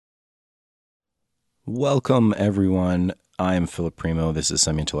Welcome, everyone. I am Philip Primo. This is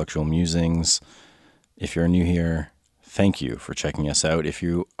Semi-Intellectual Musings. If you're new here, thank you for checking us out. If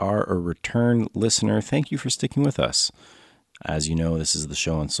you are a return listener, thank you for sticking with us. As you know, this is the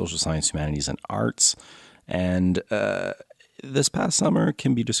show on social science, humanities, and arts. And this past summer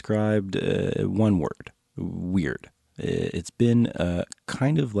can be described one word: weird. It's been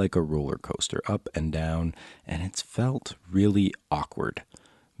kind of like a roller coaster, up and down, and it's felt really awkward.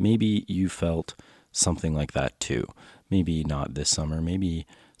 Maybe you felt something like that too. Maybe not this summer, maybe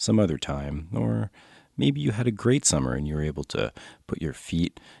some other time, or maybe you had a great summer and you were able to put your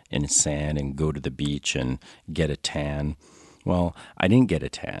feet in sand and go to the beach and get a tan. Well, I didn't get a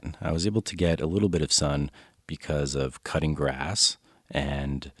tan. I was able to get a little bit of sun because of cutting grass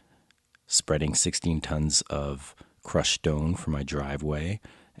and spreading 16 tons of crushed stone for my driveway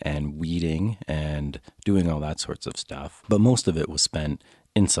and weeding and doing all that sorts of stuff. But most of it was spent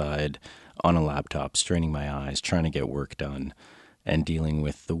inside on a laptop, straining my eyes, trying to get work done, and dealing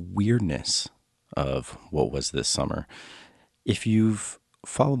with the weirdness of what was this summer. If you've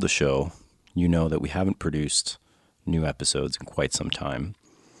followed the show, you know that we haven't produced new episodes in quite some time.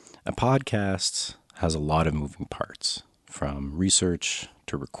 A podcast has a lot of moving parts, from research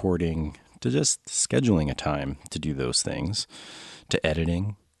to recording to just scheduling a time to do those things, to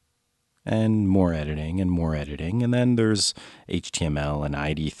editing, and more editing, and then there's HTML and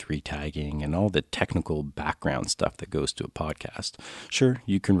ID3 tagging and all the technical background stuff that goes to a podcast. Sure,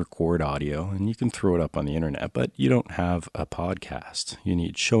 you can record audio and you can throw it up on the internet, but you don't have a podcast. You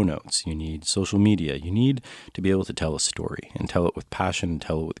need show notes, you need social media, you need to be able to tell a story and tell it with passion,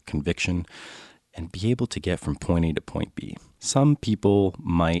 tell it with conviction, and be able to get from point A to point B. Some people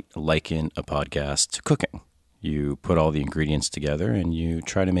might liken a podcast to cooking. You put all the ingredients together and you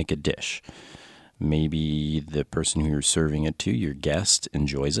try to make a dish. Maybe the person who you're serving it to, your guest,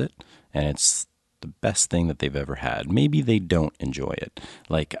 enjoys it and it's the best thing that they've ever had. Maybe they don't enjoy it.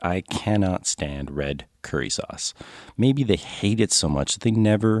 Like, I cannot stand red curry sauce. Maybe they hate it so much that they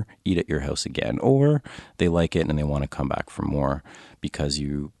never eat at your house again, or they like it and they want to come back for more because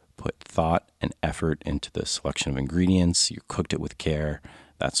you put thought and effort into the selection of ingredients, you cooked it with care,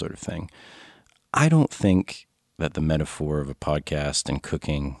 that sort of thing. I don't think that the metaphor of a podcast and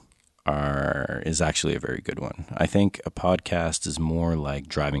cooking is actually a very good one. I think a podcast is more like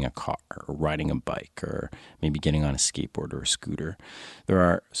driving a car or riding a bike or maybe getting on a skateboard or a scooter. There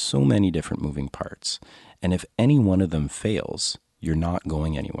are so many different moving parts, and if any one of them fails, you're not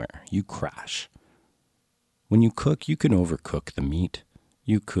going anywhere. You crash. When you cook, you can overcook the meat.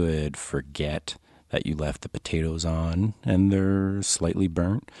 You could forget that you left the potatoes on and they're slightly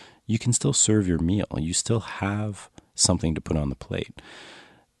burnt. You can still serve your meal. You still have something to put on the plate.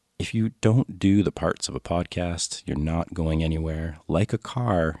 If you don't do the parts of a podcast, you're not going anywhere. Like a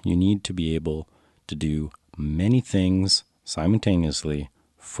car, you need to be able to do many things simultaneously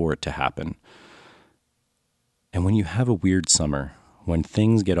for it to happen. And when you have a weird summer, when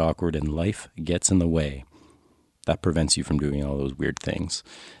things get awkward and life gets in the way, that prevents you from doing all those weird things.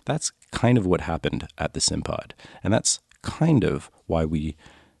 That's kind of what happened at the SimPod. And that's kind of why we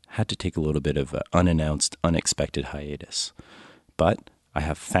had to take a little bit of an unannounced, unexpected hiatus. But I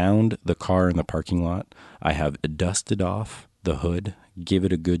have found the car in the parking lot. I have dusted off the hood, give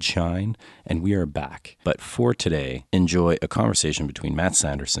it a good shine, and we are back. But for today, enjoy a conversation between Matt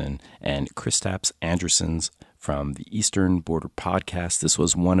Sanderson and Kristaps Andrejsons from the Eastern Border Podcast. This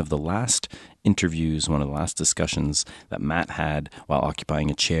was one of the last interviews, one of the last discussions that Matt had while occupying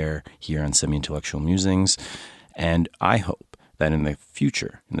a chair here on Semi-Intellectual Musings. And I hope that in the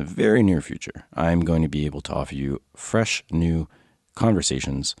future, in the very near future, I'm going to be able to offer you fresh, new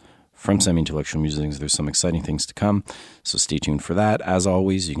conversations from Semi-Intellectual Musings. There's some exciting things to come, so stay tuned for that. As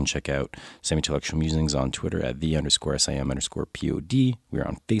always, you can check out Semi-Intellectual Musings on Twitter at _SIM_POD. We're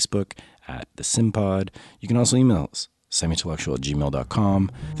on Facebook at The SimPod. You can also email us,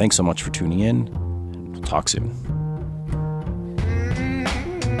 semiintellectual@gmail.com. Thanks so much for tuning in. We'll talk soon.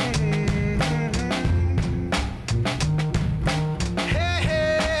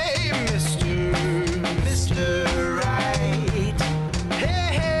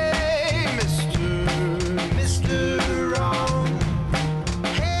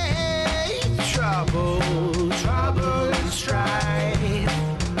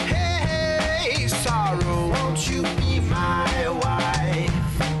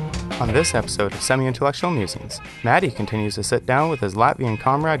 On this episode of Semi-Intellectual Musings, Maddie continues to sit down with his Latvian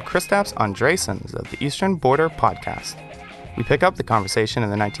comrade Kristaps Andrejsons of the Eastern Border Podcast. We pick up the conversation in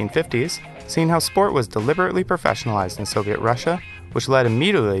the 1950s, seeing how sport was deliberately professionalized in Soviet Russia, which led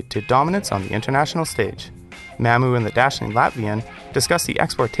immediately to dominance on the international stage. Mamu and the Dashing Latvian discuss the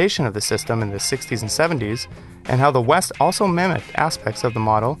exportation of the system in the 60s and 70s, and how the West also mimicked aspects of the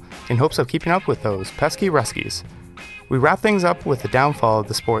model in hopes of keeping up with those pesky Ruskies. We wrap things up with the downfall of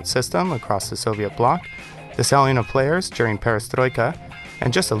the sports system across the Soviet bloc, the selling of players during Perestroika,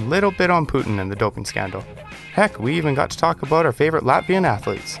 and just a little bit on Putin and the doping scandal. Heck, we even got to talk about our favorite Latvian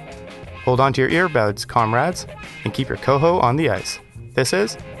athletes. Hold on to your earbuds, comrades, and keep your coho on the ice. This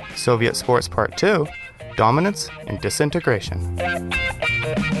is Soviet Sports Part 2, Dominance and Disintegration.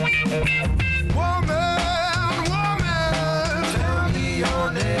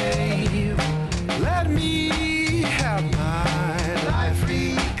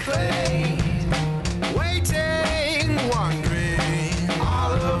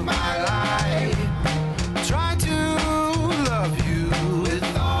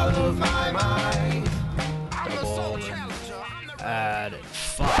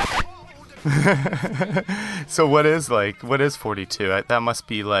 So what is 42? That must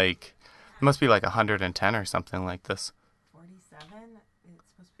be like 110 or something like this. 47?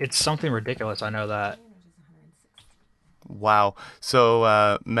 It's something ridiculous, I know that. Wow.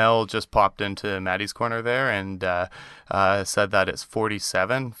 So Mel just popped into Maddie's corner there and said that it's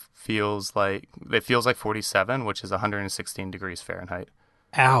 47. It feels like 47, which is 116 degrees Fahrenheit.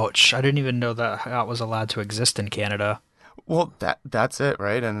 Ouch. I didn't even know that was allowed to exist in Canada. Well, that's it,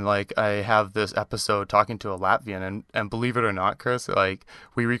 right? And like I have this episode talking to a Latvian, and believe it or not, Chris, like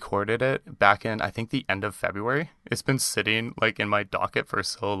we recorded it back in I think the end of February. It's been sitting like in my docket for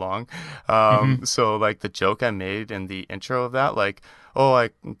so long. So like the joke I made in the intro of that, like, oh,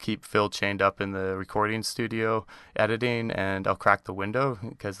 I keep Phil chained up in the recording studio editing, and I'll crack the window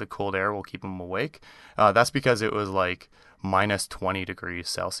because the cold air will keep him awake. That's because it was like minus 20 degrees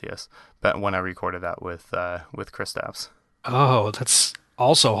Celsius. But when I recorded that with Kristaps. Oh, that's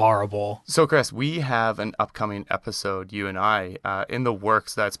also horrible. So, Chris, we have an upcoming episode, you and I, in the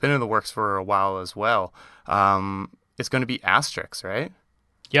works that's been in the works for a while as well. It's going to be Asterix, right?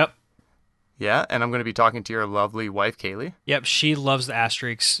 Yep. Yeah, and I'm going to be talking to your lovely wife, Kaylee. Yep, she loves the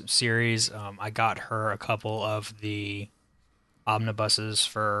Asterix series. I got her a couple of the omnibuses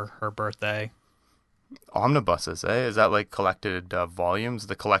for her birthday. Omnibuses, eh? Is that like collected volumes,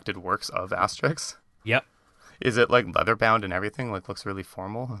 the collected works of Asterix? Yep. Is it like leather bound and everything? Like looks really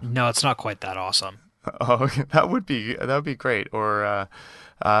formal? No, it's not quite that awesome. Oh, that would be great. Or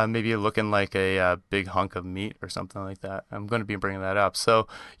maybe looking like a big hunk of meat or something like that. I'm going to be bringing that up. So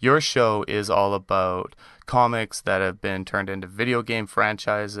your show is all about comics that have been turned into video game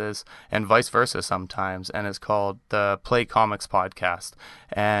franchises and vice versa sometimes, and it's called the Play Comics Podcast.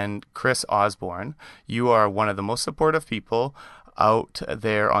 And Chris Osborne, you are one of the most supportive people out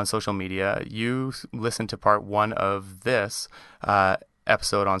there on social media. You listened to part 1 of this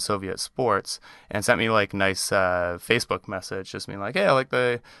episode on Soviet sports and sent me like nice Facebook message just being like, hey, I like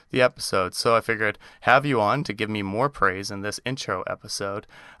the episode. So I figured have you on to give me more praise in this intro episode.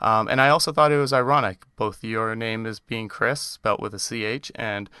 And I also thought it was ironic. Both your name is being Chris, spelt with a CH,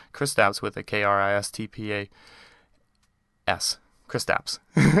 and Kristaps with a KRISTPAS. Kristaps.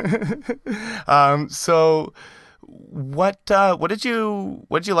 So what did you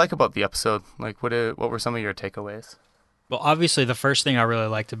like about the episode? Like what were some of your takeaways? Well, obviously the first thing I really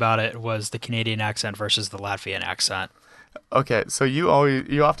liked about it was the Canadian accent versus the Latvian accent. Okay, so you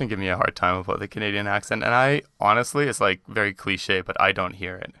often give me a hard time about the Canadian accent, and I honestly, it's like very cliche, but I don't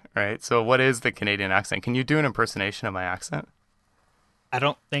hear it, right? So what is the Canadian accent? Can you do an impersonation of my accent? I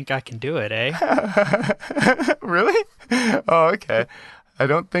don't think I can do it, eh? Really? Oh, okay. I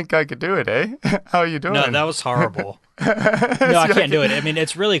don't think I could do it, eh? How are you doing? No, that was horrible. No, I can't do it. I mean,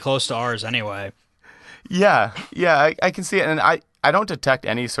 it's really close to ours anyway. Yeah, I can see it, and I don't detect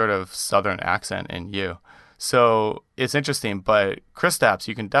any sort of Southern accent in you, so it's interesting. But Kristaps,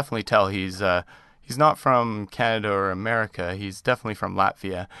 you can definitely tell he's not from Canada or America. He's definitely from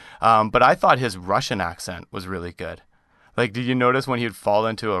Latvia. But I thought his Russian accent was really good. Like, did you notice when he'd fall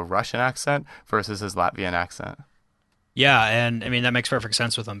into a Russian accent versus his Latvian accent? Yeah, and I mean that makes perfect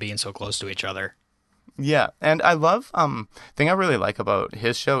sense with them being so close to each other. Yeah, and I love thing I really like about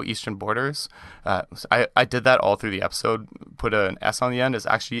his show Eastern Borders. I did that all through the episode. Put an S on the end. Is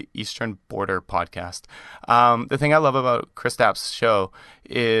actually Eastern Border Podcast. The thing I love about Kristaps' show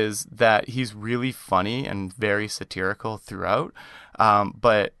is that he's really funny and very satirical throughout.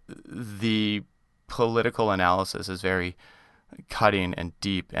 But the political analysis is very cutting and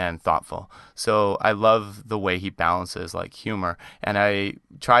deep and thoughtful. So I love the way he balances like humor. And I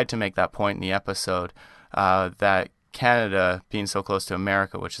tried to make that point in the episode that Canada being so close to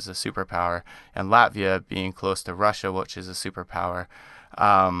America, which is a superpower, and Latvia being close to Russia, which is a superpower,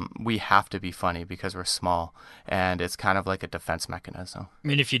 we have to be funny because we're small, and it's kind of like a defense mechanism. I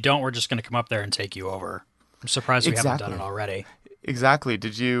mean, if you don't, we're just going to come up there and take you over. I'm surprised we haven't done it already. Exactly.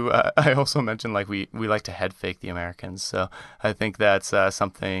 Did you? I also mentioned like we like to head fake the Americans, so I think that's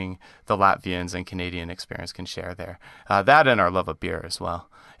something the Latvians and Canadian experience can share there. That and our love of beer as well,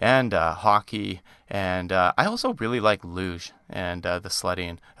 and hockey, and I also really like luge and the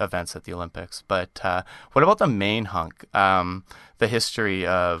sledding events at the Olympics. But what about the main hunk? The history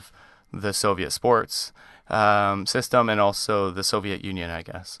of the Soviet sports system and also the Soviet Union, I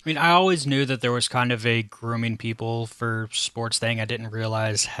guess. I mean, I always knew that there was kind of a grooming people for sports thing. I didn't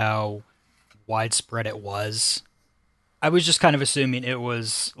realize how widespread it was. I was just kind of assuming it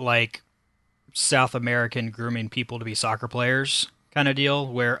was like South American grooming people to be soccer players kind of deal,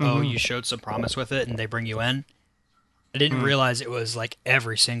 where, oh, you showed some promise with it and they bring you in. I didn't realize it was like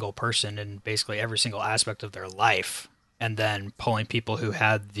every single person in basically every single aspect of their life, and then pulling people who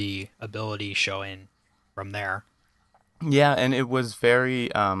had the ability showing from there. Yeah, and it was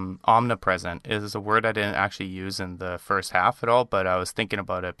very omnipresent. It is a word I didn't actually use in the first half at all, but I was thinking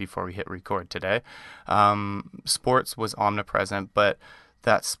about it before we hit record today. Sports was omnipresent, but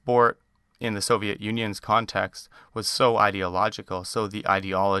that sport in the Soviet Union's context was so ideological, so the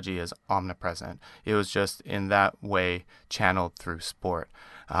ideology is omnipresent. It was just in that way channeled through sport.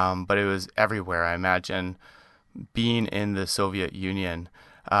 But it was everywhere. I imagine being in the Soviet Union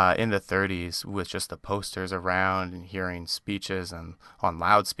in the 30s with just the posters around and hearing speeches and on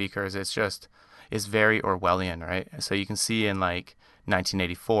loudspeakers, it's very Orwellian, right? So you can see in like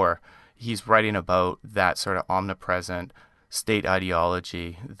 1984, he's writing about that sort of omnipresent state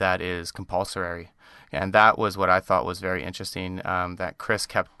ideology that is compulsory. And that was what I thought was very interesting, that Chris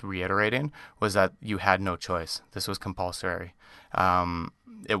kept reiterating, was that you had no choice. This was compulsory.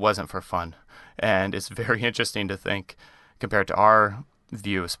 It wasn't for fun. And it's very interesting to think, compared to our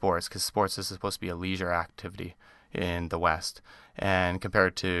view of sports, because sports is supposed to be a leisure activity in the West, and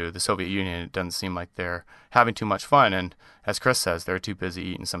compared to the Soviet Union, it doesn't seem like they're having too much fun, and as Chris says, they're too busy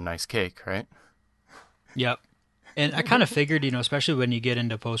eating some nice cake, right? Yep. And I kind of figured, especially when you get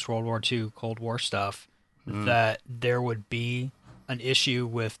into post-World War II Cold War stuff, that there would be an issue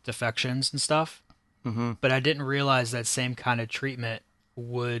with defections and stuff, but I didn't realize that same kind of treatment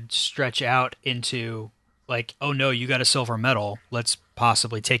would stretch out into like, oh no, you got a silver medal, let's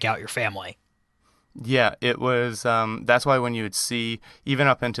possibly take out your family. Yeah, it was, that's why when you would see, even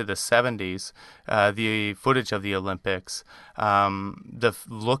up into the 70s, the footage of the Olympics, the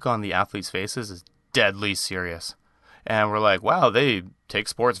look on the athletes' faces is deadly serious. And we're like, wow, they take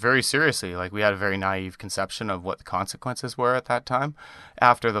sports very seriously. Like, we had a very naive conception of what the consequences were at that time.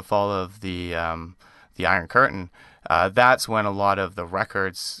 After the fall of the Iron Curtain, that's when a lot of the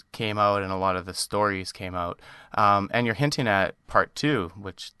records came out and a lot of the stories came out. And you're hinting at part 2,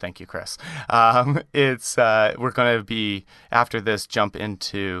 which, thank you, Chris. We're going to be, after this, jump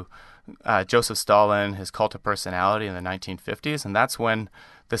into Joseph Stalin, his cult of personality in the 1950s, and that's when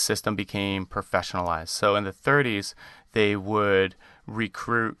the system became professionalized. So in the 30s, they would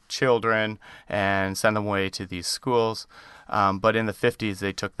recruit children and send them away to these schools. But in the 50s,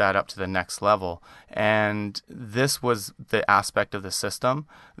 they took that up to the next level. And this was the aspect of the system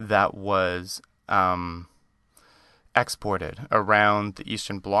that was exported around the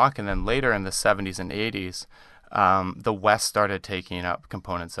Eastern Bloc. And then later in the 70s and 80s, the West started taking up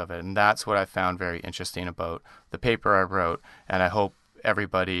components of it. And that's what I found very interesting about the paper I wrote. And I hope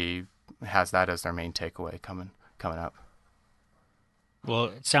everybody has that as their main takeaway coming up. Well,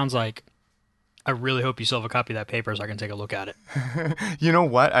 it sounds like I really hope you still have a copy of that paper so I can take a look at it. You know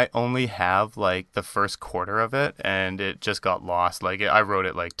what? I only have like the first quarter of it, and it just got lost. Like, I wrote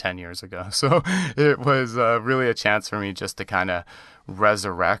it like 10 years ago. So it was really a chance for me just to kind of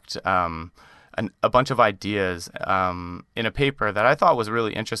resurrect a bunch of ideas in a paper that I thought was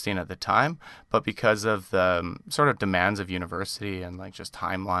really interesting at the time, but because of the sort of demands of university and like just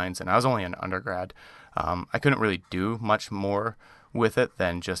timelines, and I was only an undergrad, I couldn't really do much more with it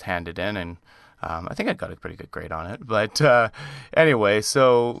than just hand it in, and I think I got a pretty good grade on it. But anyway,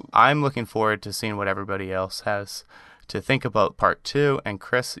 so I'm looking forward to seeing what everybody else has to think about part 2, and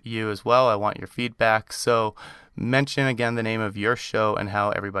Chris, you as well. I want your feedback. So mention again the name of your show and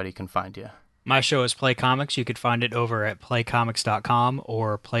how everybody can find you. My show is Play Comics. You could find it over at playcomics.com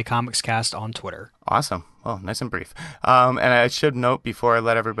or PlayComicsCast on Twitter. Awesome. Well, nice and brief. And I should note before I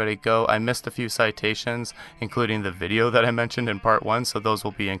let everybody go, I missed a few citations, including the video that I mentioned in part 1, so those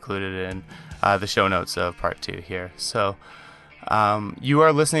will be included in the show notes of part 2 here. So you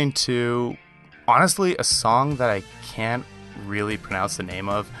are listening to, honestly, a song that I can't really pronounce the name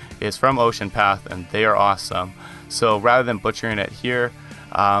of. It's from Ocean Path, and they are awesome. So rather than butchering it here,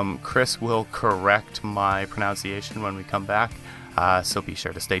 Chris will correct my pronunciation when we come back. So be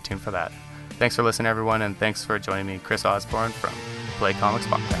sure to stay tuned for that. Thanks for listening, everyone, and thanks for joining me, Chris Osborne from Play Comics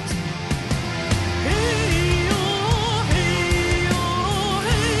Podcast.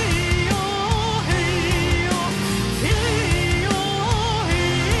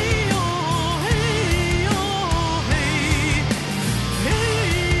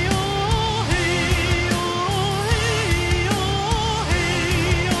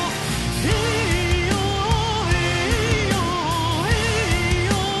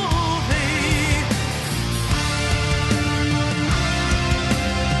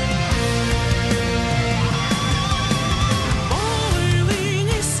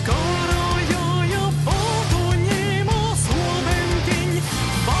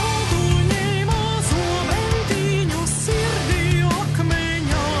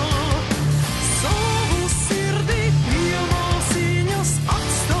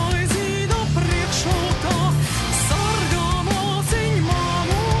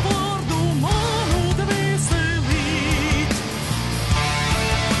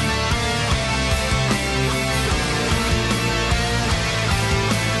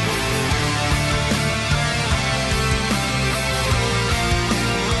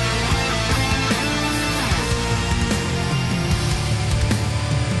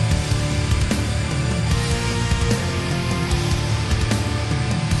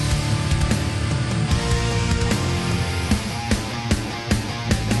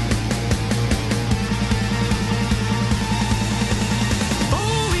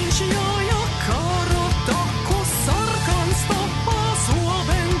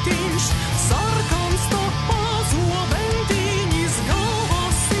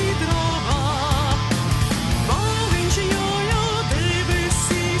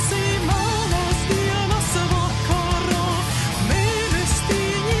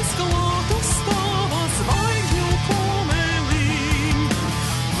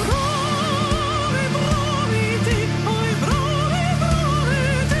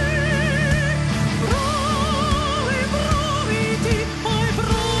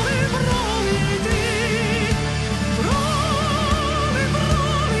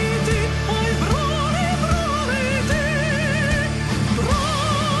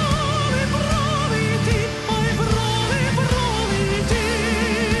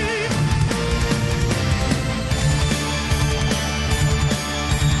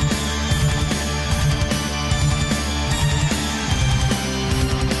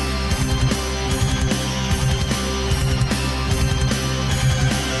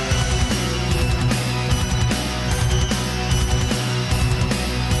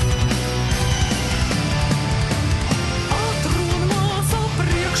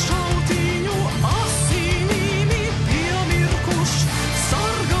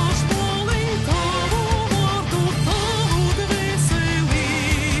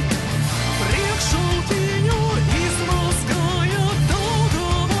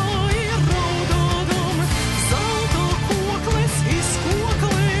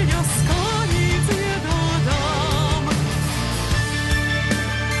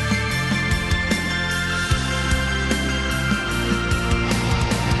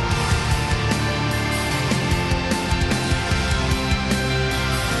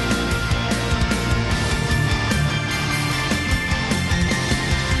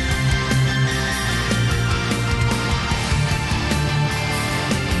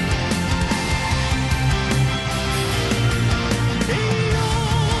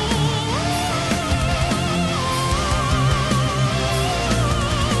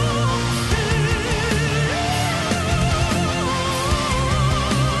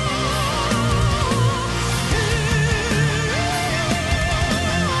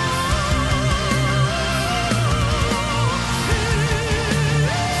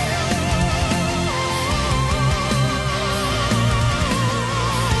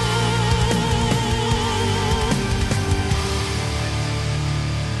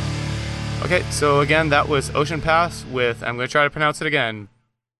 Okay, so again, that was Ocean Pass with, I'm going to try to pronounce it again,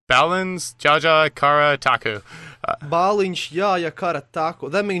 Balins Jaja Kara Taku. Balinch Yaya Kara Taku.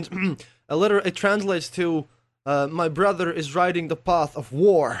 That means, it translates to, my brother is riding the path of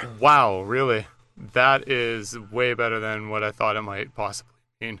war. Wow, really? That is way better than what I thought it might possibly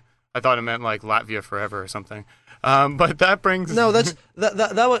mean. I thought it meant like Latvia forever or something. But that brings that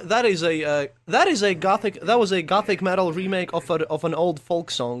was a gothic metal remake of an old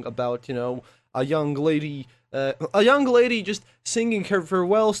folk song about a young lady just singing her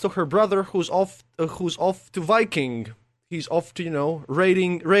farewells to her brother who's off to Viking. he's off to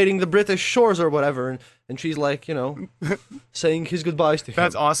raiding the British shores or whatever, and she's like saying his goodbyes to him.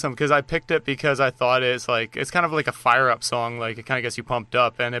 That's awesome, because I picked it because I thought it's kind of like a fire up song, like it kind of gets you pumped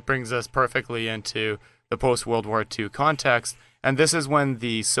up, and it brings us perfectly into the post World War II context. And this is when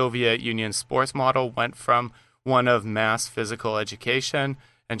the Soviet Union sports model went from one of mass physical education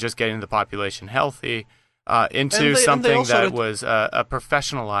and just getting the population healthy into something that was a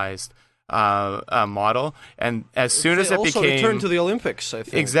professionalized model. And as soon as it became... returned to the Olympics, I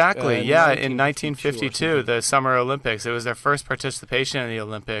think. Exactly, in 1952, the Summer Olympics. It was their first participation in the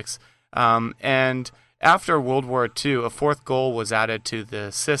Olympics. And after World War II, a fourth goal was added to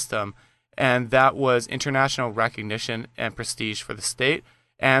the system, and that was international recognition and prestige for the state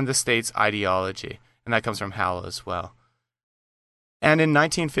and the state's ideology. And that comes from Hal as well. And in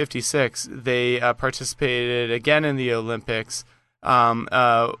 1956, they participated again in the Olympics.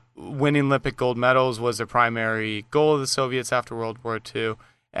 Winning Olympic gold medals was the primary goal of the Soviets after World War II,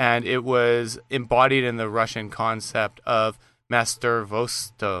 and it was embodied in the Russian concept of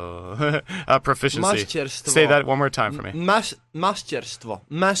mastervosto, proficiency. Masterstvo. Say that one more time for me. Masterstvo,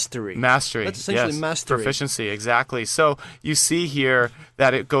 mastery. Mastery. That's essentially yes. mastery. Proficiency, exactly. So you see here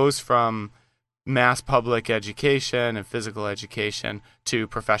that it goes from mass public education and physical education to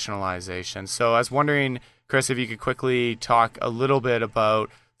professionalization. So I was wondering, Chris, if you could quickly talk a little bit about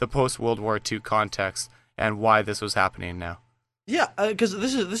the post-World War II context and why this was happening now. Yeah, because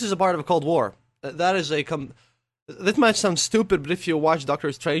this is a part of a Cold War. That is that might sound stupid, but if you watch Doctor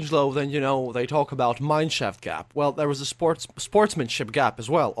Strangelove, then they talk about mineshaft gap. Well, there was a sportsmanship gap as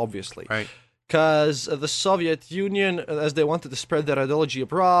well, obviously. Right. Because the Soviet Union, as they wanted to spread their ideology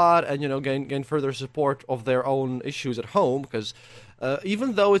abroad and gain further support of their own issues at home, because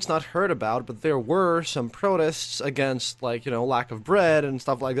even though it's not heard about, but there were some protests against lack of bread and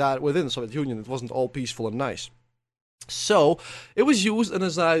stuff like that within the Soviet Union. It wasn't all peaceful and nice. So it was used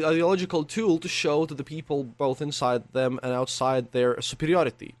as an ideological tool to show to the people both inside them and outside their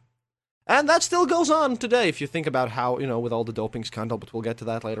superiority. And that still goes on today if you think about how, with all the doping scandal, but we'll get to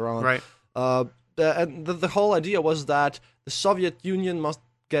that later on. Right. And the whole idea was that the Soviet Union must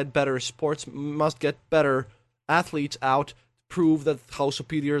get better athletes out to prove that how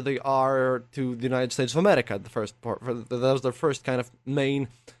superior they are to the United States of America. That was their first kind of main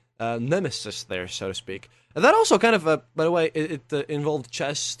nemesis there, so to speak. And that also kind of, by the way, it involved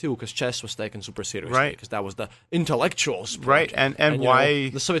chess too, because chess was taken super seriously, right? Because that was the intellectual sport. Right, and why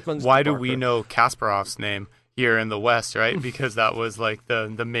the Soviet why do we know Kasparov's name here in the West, right? Because that was like the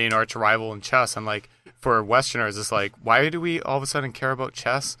main arch rival in chess, and like for Westerners, it's like, why do we all of a sudden care about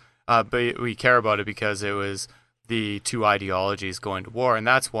chess? But we care about it because it was the two ideologies going to war, and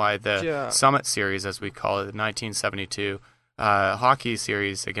that's why the Summit Series, as we call it, the 1972 hockey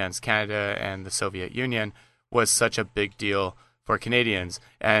series against Canada and the Soviet Union was such a big deal for Canadians.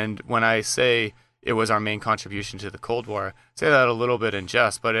 And when I say it was our main contribution to the Cold War, I say that a little bit in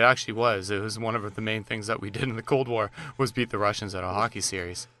jest, but it actually was. It was one of the main things that we did in the Cold War was beat the Russians at a hockey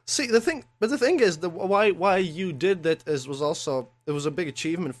series. See, the thing is, why you did that it was a big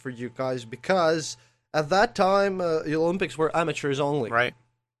achievement for you guys, because at that time the Olympics were amateurs only. Right.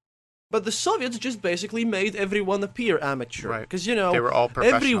 But the Soviets just basically made everyone appear amateur. Right. Because, they were all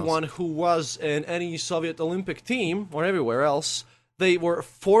professionals. Everyone who was in any Soviet Olympic team, or everywhere else, they were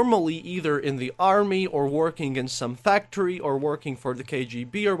formally either in the army or working in some factory or working for the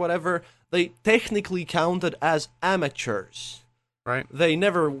KGB or whatever. They technically counted as amateurs. Right. There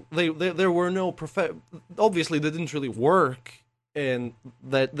were no obviously they didn't really work in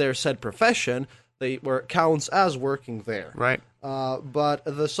their said profession. They were counts as working there. Right. But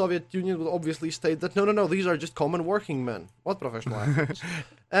the Soviet Union would obviously state that no, these are just common working men. What professional athletes?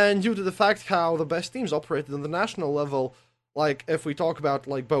 And due to the fact how the best teams operated on the national level, like if we talk about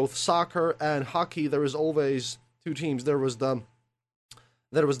like both soccer and hockey, there was always two teams. There was the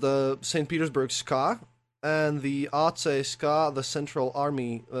St. Petersburg SKA and the ATSE SKA, the Central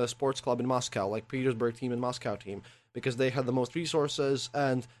Army Sports Club in Moscow, like Petersburg team and Moscow team, because they had the most resources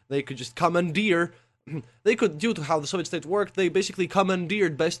and they could just commandeer. They could, due to how the Soviet state worked, they basically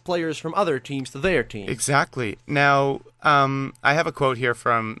commandeered best players from other teams to their team. Exactly. Now, I have a quote here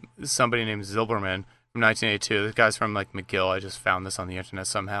from somebody named Zilberman from 1982. The guy's from like McGill. I just found this on the internet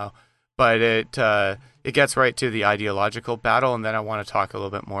somehow. But it gets right to the ideological battle, and then I want to talk a little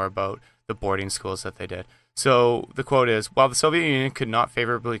bit more about the boarding schools that they did. So the quote is, while the Soviet Union could not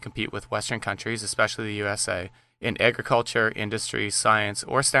favorably compete with Western countries, especially the USA, in agriculture, industry, science,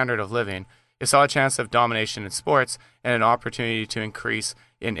 or standard of living, it saw a chance of domination in sports and an opportunity to increase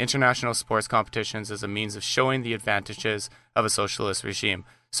in international sports competitions as a means of showing the advantages of a socialist regime.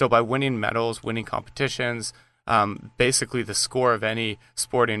 So by winning medals, winning competitions, basically the score of any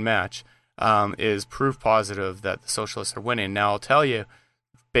sporting match is proof positive that the socialists are winning. Now, I'll tell you,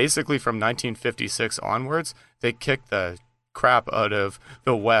 basically from 1956 onwards, they kicked the crap out of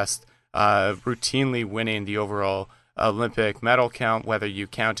the West, routinely winning the overall Olympic medal count, whether you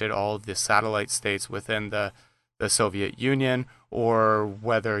counted all of the satellite states within the Soviet Union or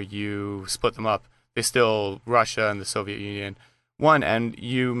whether you split them up. They still, Russia and the Soviet Union won. And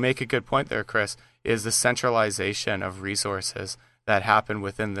you make a good point there, Chris, is the centralization of resources that happened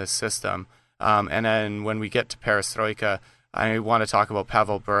within this system. And then when we get to perestroika, I want to talk about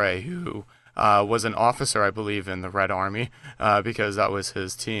Pavel Bure, who was an officer, I believe, in the Red Army, because that was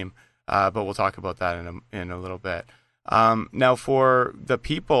his team. But we'll talk about that in a little bit. Now, for the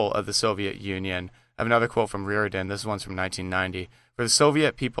people of the Soviet Union, I have another quote from Riordan. This one's from 1990. For the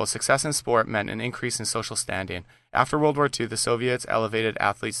Soviet people, success in sport meant an increase in social standing. After World War II, the Soviets elevated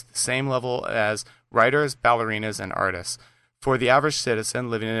athletes to the same level as writers, ballerinas, and artists. For the average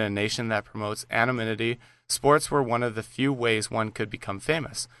citizen living in a nation that promotes anonymity, sports were one of the few ways one could become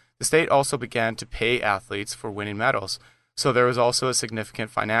famous. The state also began to pay athletes for winning medals, so there was also a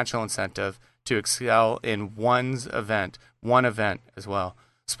significant financial incentive to excel in one event as well.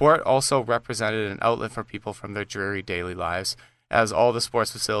 Sport also represented an outlet for people from their dreary daily lives, as all the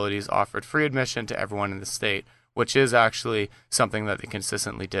sports facilities offered free admission to everyone in the state, which is actually something that they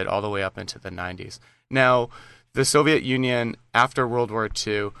consistently did all the way up into the 90s. Now, the Soviet Union, after World War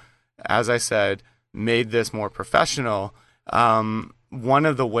II, as I said, made this more professional. One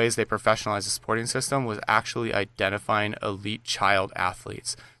of the ways they professionalized the sporting system was actually identifying elite child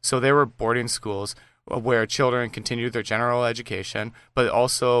athletes. So there were boarding schools where children continued their general education, but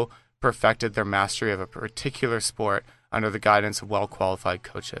also perfected their mastery of a particular sport under the guidance of well-qualified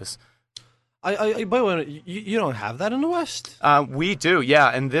coaches. By the way, you don't have that in the West? We do, yeah.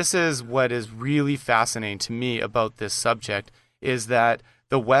 And this is what is really fascinating to me about this subject, is that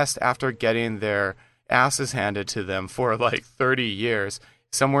the West, after getting their asses handed to them for like 30 years,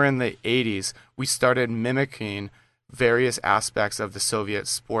 somewhere in the 80s, we started mimicking various aspects of the Soviet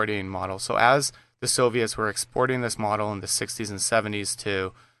sporting model. So as the Soviets were exporting this model in the 60s and 70s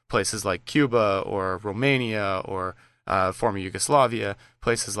to places like Cuba or Romania or former Yugoslavia,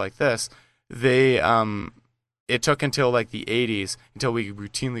 places like this, it took until like the 80s, until we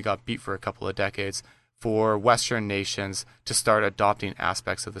routinely got beat for a couple of decades, for Western nations to start adopting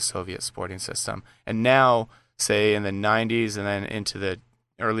aspects of the Soviet sporting system. And now, say in the 90s and then into the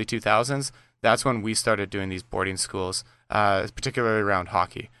early 2000s, that's when we started doing these boarding schools, particularly around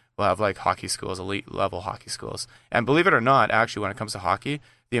hockey. We'll have like hockey schools, elite level hockey schools. And believe it or not, actually, when it comes to hockey,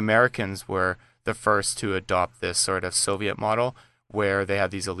 the Americans were the first to adopt this sort of Soviet model, where they had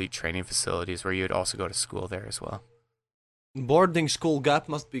these elite training facilities where you'd also go to school there as well. Boarding school gap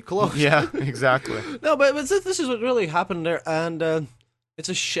must be closed. Yeah, exactly. No, but this is what really happened there, and it's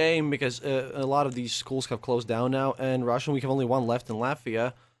a shame because a lot of these schools have closed down now, and Russia, we have only one left in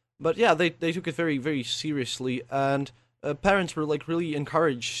Latvia. But yeah, they took it very, very seriously, and parents were like really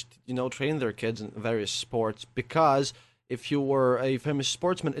encouraged, train their kids in various sports, because if you were a famous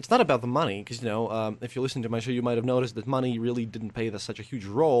sportsman, it's not about the money, because, if you listen to my show, you might have noticed that money really didn't play such a huge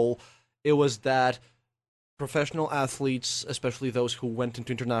role. It was that professional athletes, especially those who went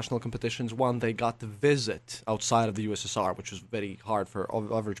into international competitions, one, they got to visit outside of the USSR, which was very hard for an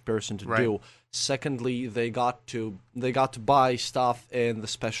average person to do. Secondly, they got to buy stuff in the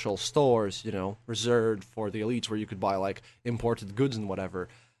special stores, reserved for the elites, where you could buy like imported goods and whatever.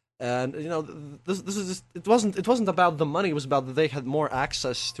 And this is just, it wasn't about the money. It was about that they had more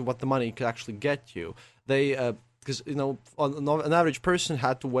access to what the money could actually get you. They because an average person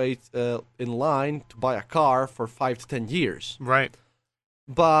had to wait in line to buy a car for 5 to 10 years. Right.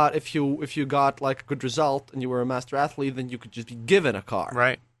 But if you got like a good result and you were a master athlete, then you could just be given a car.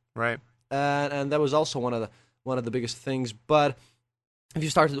 Right. And that was also one of the biggest things. But if you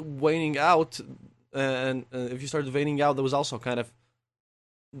started waning out, there was also kind of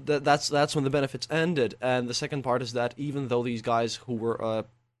that's when the benefits ended. And the second part is that even though these guys who were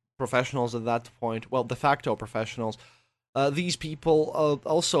professionals at that point, well, de facto professionals, these people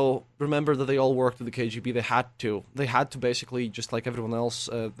also remember that they all worked with the KGB. They had to basically, just like everyone else,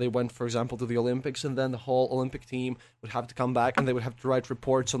 they went, for example, to the Olympics, and then the whole Olympic team would have to come back, and they would have to write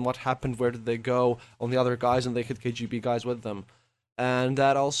reports on what happened, where did they go, on the other guys, and they had KGB guys with them. And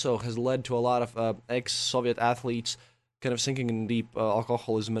that also has led to a lot of ex-Soviet athletes kind of sinking in deep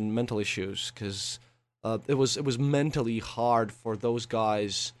alcoholism and mental issues, because it was mentally hard for those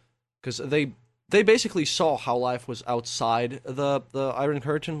guys, because they basically saw how life was outside the Iron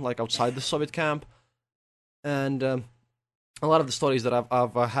Curtain, like outside the Soviet camp. And a lot of the stories that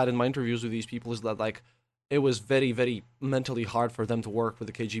I've had in my interviews with these people is that, like, it was very, very mentally hard for them to work with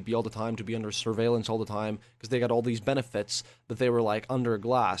the KGB all the time, to be under surveillance all the time, because they got all these benefits, but they were like under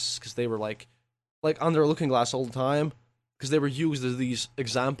glass, because they were like under a looking glass all the time, because they were used as these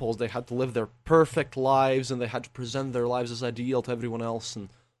examples. They had to live their perfect lives, and they had to present their lives as ideal to everyone else, and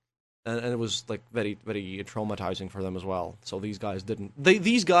it was like very, very traumatizing for them as well. So these guys didn't.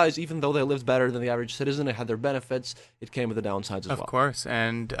 These guys, even though they lived better than the average citizen, they had their benefits. It came with the downsides as well. Of course,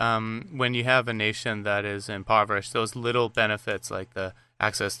 and when you have a nation that is impoverished, those little benefits like the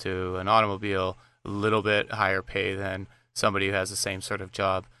access to an automobile, a little bit higher pay than somebody who has the same sort of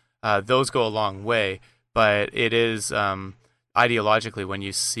job, those go a long way. But it is ideologically, when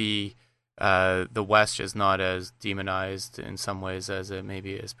you see the West is not as demonized in some ways as it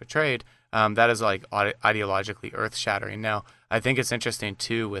maybe is portrayed, that is like ideologically earth-shattering. Now, I think it's interesting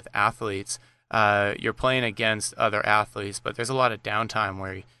too with athletes. You're playing against other athletes, but there's a lot of downtime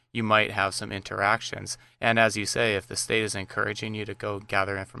where you might have some interactions. And as you say, if the state is encouraging you to go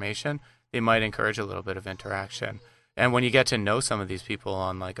gather information, they might encourage a little bit of interaction. And when you get to know some of these people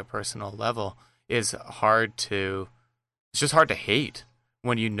on like a personal level, it's just hard to hate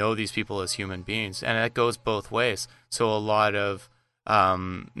when you know these people as human beings. And it goes both ways. So a lot of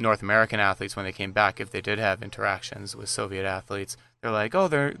North American athletes, when they came back, if they did have interactions with Soviet athletes, they're like, oh,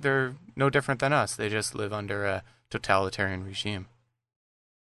 they're no different than us. They just live under a totalitarian regime.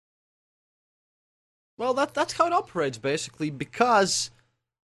 Well, that's how it operates, basically, because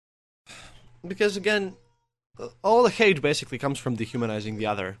again, all the hate basically comes from dehumanizing the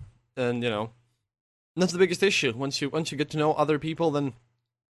other. And, that's the biggest issue. Once you get to know other people, then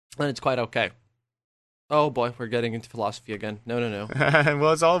it's quite okay. Oh boy, we're getting into philosophy again. No.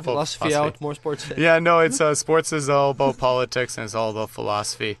 Well, it's all about philosophy out, more sports. Yeah, no, it's sports is all about politics and it's all about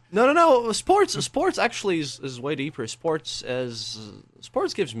philosophy. No. Sports actually is way deeper. Sports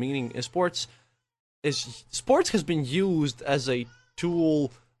gives meaning. Sports has been used as a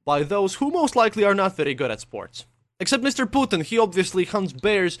tool by those who most likely are not very good at sports. Except Mr. Putin. He obviously hunts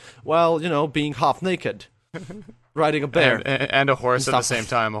bears while, being half naked. Riding a bear. And a horse at the same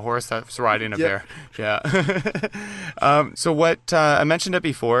time. A horse that's riding a bear. Yeah. So what, I mentioned it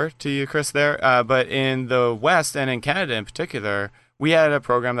before to you, Chris, there, but in the West and in Canada in particular, we had a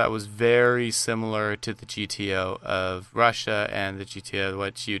program that was very similar to the GTO of Russia and the GTO,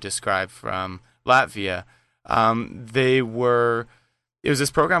 what you described from Latvia. It was this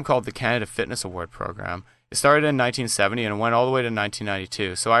program called the Canada Fitness Award Program. It started in 1970 and went all the way to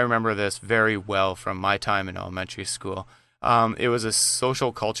 1992. So I remember this very well from my time in elementary school. It was a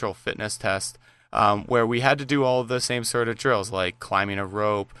social cultural fitness test where we had to do all the same sort of drills, like climbing a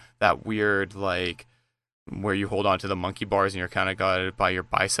rope, that weird, like, where you hold on to the monkey bars and you're kind of guided by your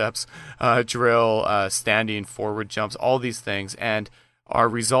biceps drill, standing forward jumps, all these things. And our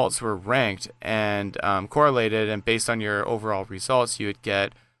results were ranked and correlated, and based on your overall results, you would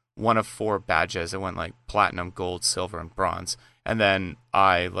get one of 4 badges. It went like platinum, gold, silver, and bronze. And then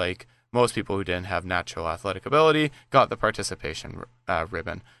I, like most people who didn't have natural athletic ability, got the participation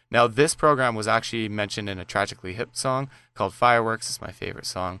ribbon. Now, this program was actually mentioned in a Tragically Hip song called Fireworks. It's my favorite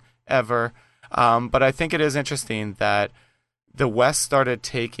song ever. But I think it is interesting that the West started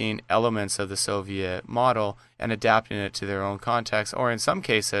taking elements of the Soviet model and adapting it to their own context, or in some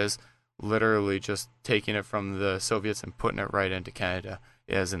cases, literally just taking it from the Soviets and putting it right into Canada,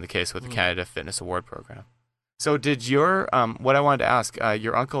 as in the case with the Canada Fitness Award Program. So did your, what I wanted to ask,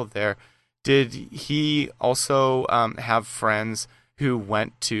 your uncle there, did he also have friends who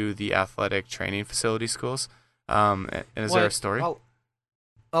went to the athletic training facility schools? And is there a story?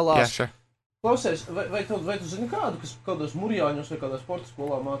 I'll ask. Yeah, sure. Klausies, vai tu zini kādu, kas kādos Murjāņos vai kādā sporta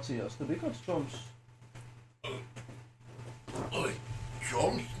skolā mācījās? Te bija kāds čoms? Oi,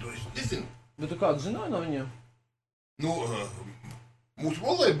 čoms? Nu, es nezinu. Bet tu kādu zināji no viņiem? Nu, mūsu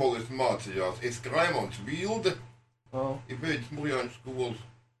volejbolists mācījās. Es Raimons Vilde. Ir beidzis Murjāņu skolas.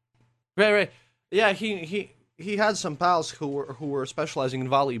 Right. Yeah, he had some pals who were specializing in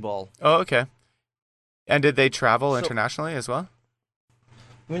volleyball. Oh, okay. And did they travel internationally as well?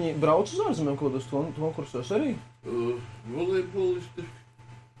 Viņi brauc uz ārzemēm kādos konkursos arī? Volejbolisti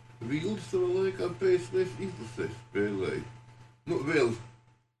Vilde savā laikā PSV izlasē spēlēja. Nu, vēl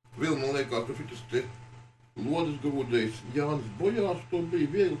man liekas, ka šitas te Lodas grūdējs Jānis Bojārs to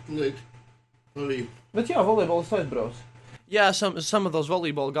bija vieglatlēti arī. Bet jā, volejbolists aizbrauc. Yeah, some of those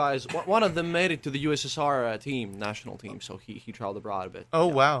volleyball guys, one of them made it to the USSR national team, so he traveled abroad a bit. Oh,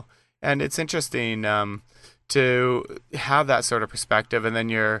 yeah. Wow. And it's interesting to have that sort of perspective, and then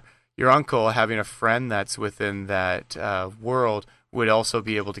your uncle having a friend that's within that world would also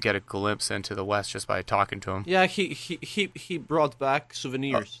be able to get a glimpse into the West just by talking to him. Yeah, he brought back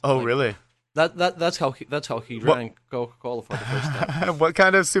souvenirs. Oh, really? That's how he drank Coca-Cola for the first time. What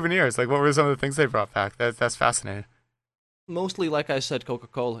kind of souvenirs? Like, what were some of the things they brought back? That's fascinating. Mostly, like I said,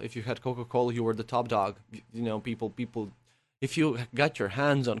 Coca-Cola. If you had Coca-Cola, you were the top dog. People. If you got your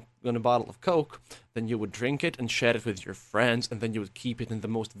hands on a bottle of Coke, then you would drink it and share it with your friends, and then you would keep it in the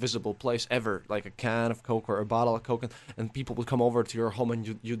most visible place ever, like a can of Coke or a bottle of Coke, and people would come over to your home,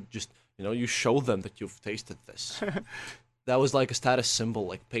 and you just you show them that you've tasted this. That was like a status symbol,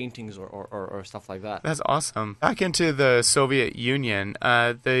 like paintings or stuff like that. That's awesome. Back into the Soviet Union,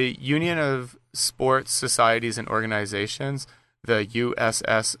 the Union of Sports Societies and Organizations, the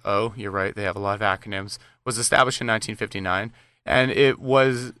USSO, you're right, they have a lot of acronyms, was established in 1959, and it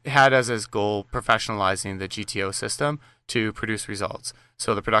had as its goal professionalizing the GTO system to produce results,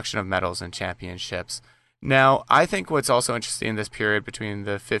 so the production of medals and championships. Now, I think what's also interesting in this period between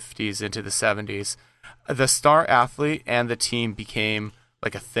the 50s into the 70s, the star athlete and the team became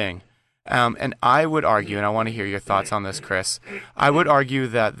like a thing. And I would argue, and I want to hear your thoughts on this, Chris, I would argue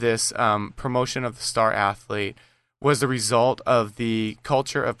that this promotion of the star athlete was the result of the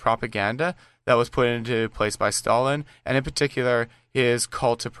culture of propaganda that was put into place by Stalin, and in particular, his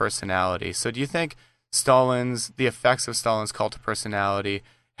cult of personality. So do you think the effects of Stalin's cult of personality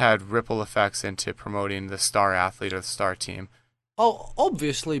had ripple effects into promoting the star athlete or the star team? Oh,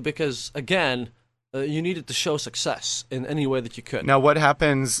 obviously, because, again, you needed to show success in any way that you could. Now, what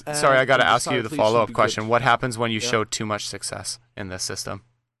happens... Sorry, I got to ask you the follow-up question. Good. What happens when you show too much success in this system?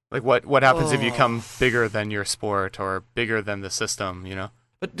 Like, what happens if you become bigger than your sport or bigger than the system,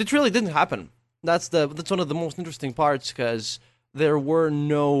 But it really didn't happen. That's one of the most interesting parts, because there were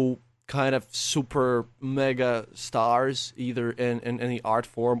no kind of super mega stars either in any art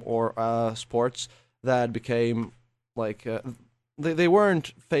form or sports that became like they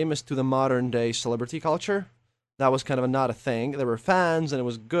weren't famous to the modern day celebrity culture. That was kind of not a thing. There were fans and it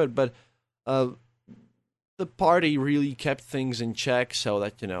was good, but the party really kept things in check, so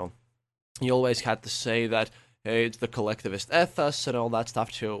that you always had to say that, hey, it's the collectivist ethos and all that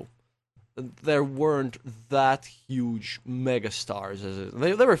stuff too. There weren't that huge mega stars.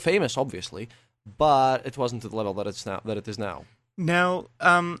 They were famous, obviously, but it wasn't to the level that it is now. Now,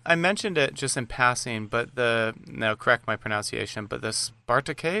 I mentioned it just in passing, but now correct my pronunciation, but the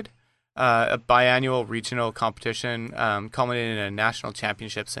Spartacade, a biannual regional competition culminating in national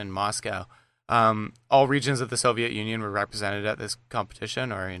championships in Moscow. All regions of the Soviet Union were represented at this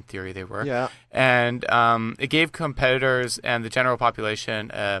competition, or in theory they were. Yeah. And it gave competitors and the general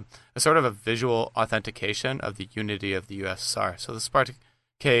population a sort of a visual authentication of the unity of the USSR. So the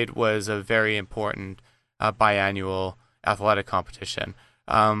Spartacade was a very important biannual athletic competition.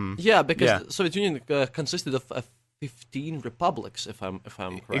 Because the Soviet Union consisted of 15 republics, if I'm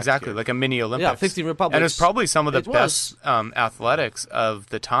correct. Exactly, here. like a mini Olympics. Yeah, 15 republics. And it's probably some of the best athletics of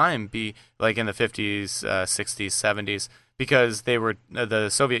the time, like in the 50s, 60s, 70s, because they were the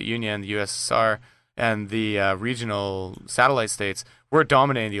Soviet Union, the USSR, and the regional satellite states were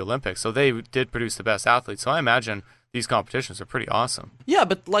dominating the Olympics. So they did produce the best athletes. So I imagine these competitions are pretty awesome. Yeah,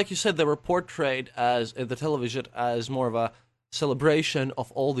 but like you said, they were portrayed in the television as more of a celebration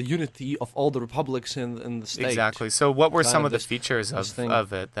of all the unity of all the republics in the state. Exactly. So what were some of the features thing.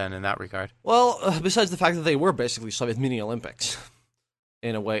 of it then in that regard? Well, besides the fact that they were basically Soviet mini Olympics,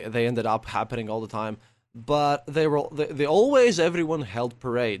 in a way, they ended up happening all the time. But they always, everyone held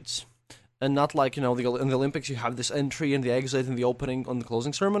parades. And not like, in the Olympics you have this entry and the exit and the opening on the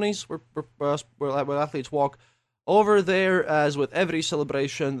closing ceremonies where athletes walk. Over there, as with every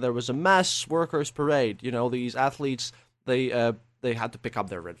celebration, there was a mass workers' parade. These athletes, they had to pick up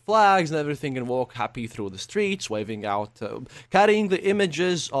their red flags and everything and walk happy through the streets, waving out, carrying the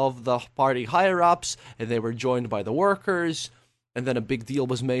images of the party higher-ups, and they were joined by the workers. And then a big deal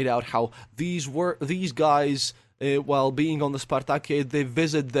was made out how these guys, while being on the Spartacade, they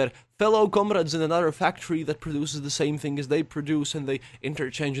visit their fellow comrades in another factory that produces the same thing as they produce, and they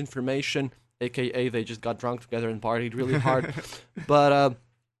interchange information. AKA, they just got drunk together and partied really hard. But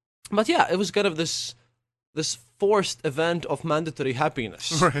yeah, it was kind of this forced event of mandatory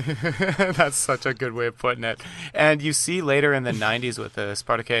happiness. Right. That's such a good way of putting it. And you see later in the 90s with the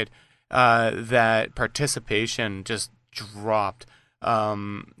Spartacade that participation just dropped.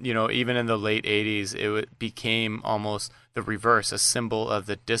 Even in the late 80s, it became almost the reverse, a symbol of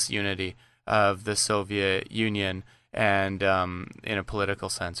the disunity of the Soviet Union. And in a political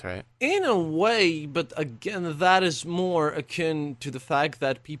sense, right? In a way, but again, that is more akin to the fact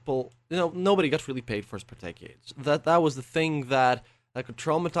that people, nobody got really paid for Spartacades. That was the thing that that could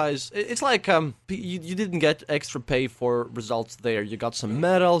traumatize. It's like you didn't get extra pay for results there. You got some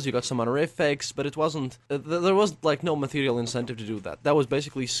medals, you got some honorifics, but it wasn't. There was like no material incentive to do that. That was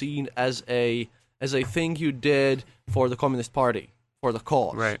basically seen as a thing you did for the Communist Party, for the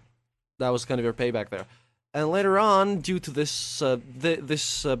cause. Right. That was kind of your payback there. And later on, due to this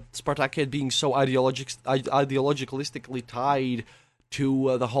Spartak being so ideologically tied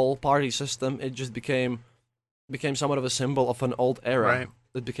to the whole party system, it just became somewhat of a symbol of an old era. Right.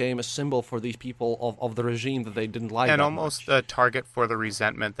 It became a symbol for these people of the regime that they didn't like. And that almost much. a target for the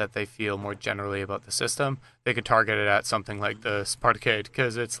resentment that they feel more generally about the system. They could target it at something like the Spartakade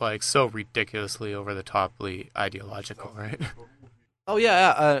because it's like so ridiculously over the toply ideological, right? Oh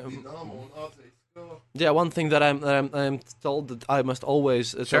yeah. Yeah, one thing that I'm told that I must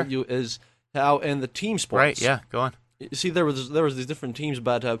always Sure. tell you is how in the team sports. Right. Yeah. Go on. You see, there was these different teams,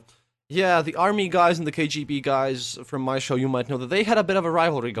 but yeah, the army guys and the KGB guys from my show, you might know that they had a bit of a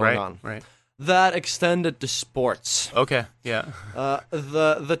rivalry going on. Right. That extended to sports. Okay. Yeah.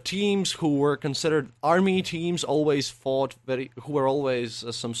 The teams who were considered army teams always fought who were always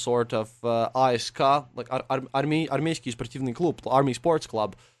some sort of ASK, like Armейский спортивный клуб, Army Sports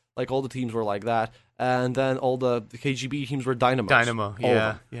Club. Like all the teams were like that, and then all the KGB teams were Dynamos. Dynamo. All of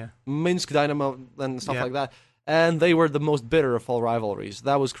Yeah. them. Yeah. Minsk Dynamo and stuff Yeah. like that. And they were the most bitter of all rivalries.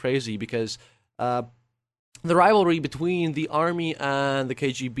 That was crazy because the rivalry between the army and the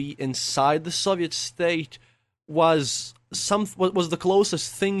KGB inside the Soviet state was the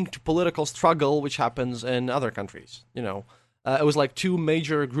closest thing to political struggle which happens in other countries. You know, it was like two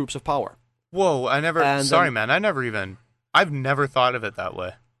major groups of power. Whoa! I've never thought of it that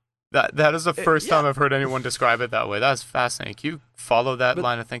way. That is the first time I've heard anyone describe it that way. That's fascinating. Can you follow that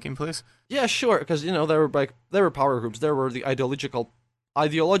line of thinking, please? Yeah, sure. Because you know there were power groups. There were the ideological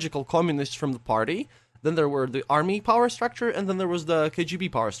communists from the party. Then there were the army power structure, and then there was the KGB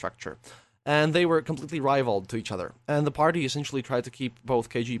power structure, and they were completely rivaled to each other. And the party essentially tried to keep both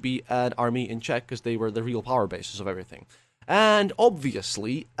KGB and army in check because they were the real power bases of everything. And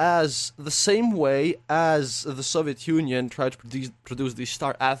obviously, as the same way as the Soviet Union tried to produce these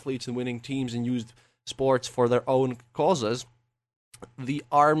star athletes and winning teams and used sports for their own causes, the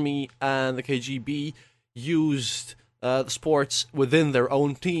army and the KGB used the sports within their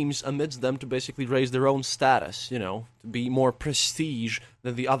own teams amidst them to basically raise their own status, you know, to be more prestige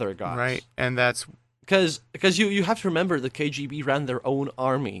than the other guys. Right, and that's Because you have to remember the KGB ran their own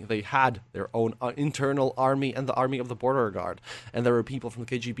army. They had their own internal army and the army of the border guard. And there were people from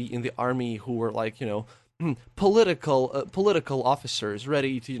the KGB in the army who were like, you know, political officers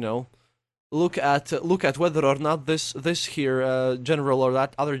ready to, you know, look at whether or not this here general or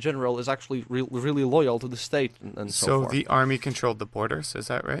that other general is actually really loyal to the state and so forth. So the army controlled the borders, is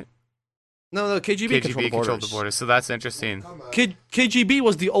that right? No, KGB controlled the borders. So that's interesting. KGB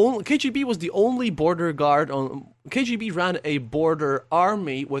was the only border guard on. KGB ran a border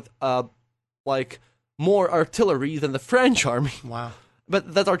army with like more artillery than the French army. Wow.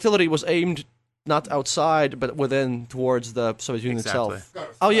 But that artillery was aimed not outside, but within towards the Soviet Union itself.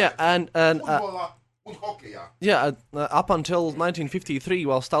 Oh yeah, and up until 1953,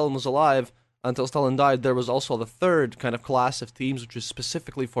 while Stalin was alive, until Stalin died, there was also the third kind of class of teams, which is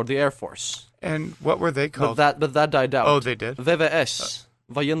specifically for the Air Force. And what were they called? But that died out. Oh, they did? ВВС.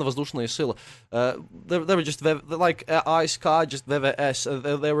 Военно-воздушные силы. They were just like ASK, just ВВС.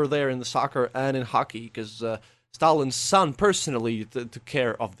 They were there in the soccer and in hockey because Stalin's son personally took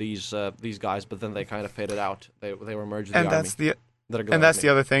care of these guys, but then they kind of faded out. They were merged in the army. That's the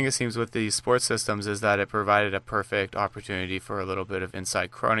other thing, it seems, with these sports systems is that it provided a perfect opportunity for a little bit of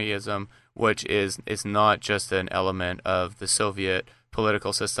inside cronyism, which is not just an element of the Soviet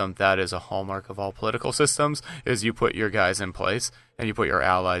political system. That is a hallmark of all political systems, is you put your guys in place and you put your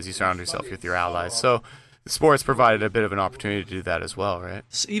allies, you surround yourself with your allies. So sports provided a bit of an opportunity to do that as well, right?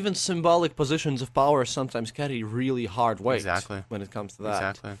 Even symbolic positions of power sometimes carry really hard weight when it comes to that.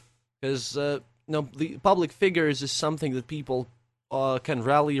 Exactly. Because the public figures is something that people can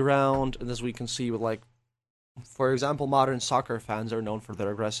rally around, and as we can see with, like, for example, modern soccer fans are known for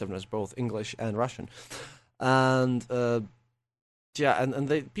their aggressiveness, both English and Russian, and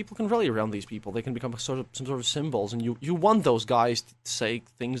people can rally around these people. They can become some sort of symbols, and you want those guys to say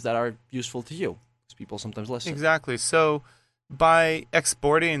things that are useful to you, because people sometimes listen. Exactly. So by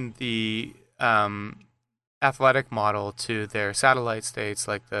exporting the athletic model to their satellite states,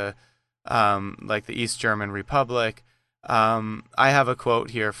 like the East German Republic. I have a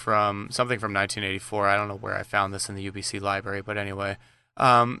quote here from something from 1984. I don't know where I found this in the UBC library, but anyway,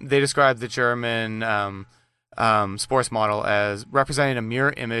 they describe the German sports model as representing a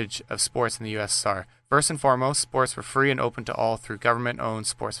mirror image of sports in the USSR. First and foremost, sports were free and open to all through government-owned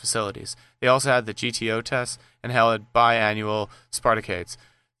sports facilities. They also had the GTO tests and held biannual Spartacades.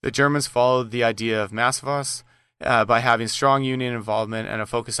 The Germans followed the idea of Massivos by having strong union involvement and a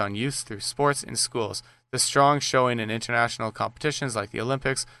focus on youth through sports in schools. The strong showing in international competitions like the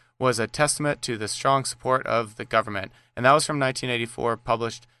Olympics was a testament to the strong support of the government. And that was from 1984,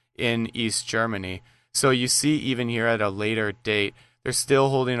 published in East Germany. So you see, even here at a later date, they're still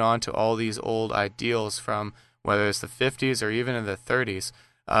holding on to all these old ideals from whether it's the 50s or even in the 30s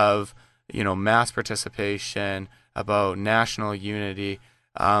of, mass participation, about national unity.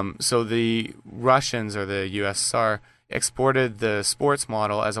 So the Russians or the USSR exported the sports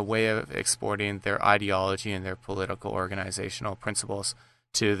model as a way of exporting their ideology and their political organizational principles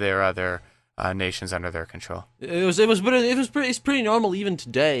to their other nations under their control. It's pretty normal even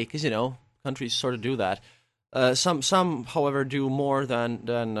today, because countries sort of do that. Some, however, do more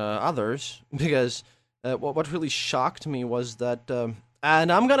than others, because what really shocked me was that, and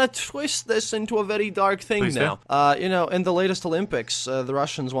I'm gonna twist this into a very dark thing Please now. In the latest Olympics, the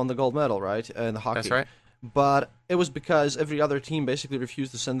Russians won the gold medal, right, in the hockey. That's right. But it was because every other team basically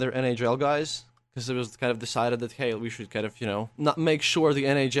refused to send their NHL guys, because it was kind of decided that, hey, we should kind of not make sure the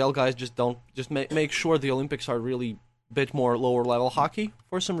NHL guys make sure the Olympics are really a bit more lower level hockey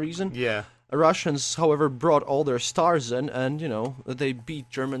for some reason. Yeah. Russians, however, brought all their stars in, and they beat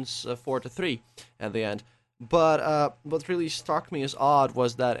Germans 4-3 at the end. But what really struck me as odd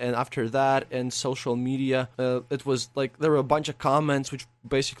was that, and after that, in social media, it was like there were a bunch of comments which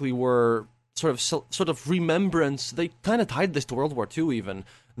basically were sort of remembrance. They kind of tied this to World War II. Even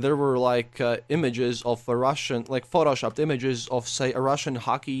there were like images of a Russian, like photoshopped images of, say, a Russian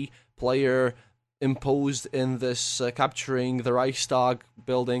hockey player imposed in this capturing the Reichstag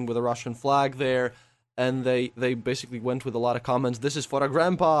building with a Russian flag there, and they basically went with a lot of comments, "This is for our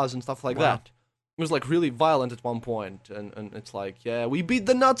grandpas" and stuff like that. It was like really violent at one point, and it's like, yeah, we beat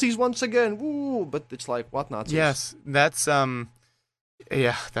the Nazis once again, woo! But it's like, what Nazis? Yes, that's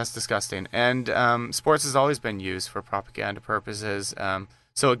that's disgusting. And sports has always been used for propaganda purposes.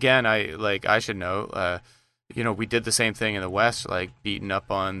 So again, I should know, we did the same thing in the West, like beating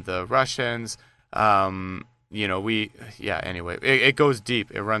up on the Russians. Anyway, it goes deep.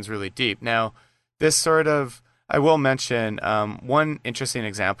 It runs really deep. Now, this sort of, I will mention, one interesting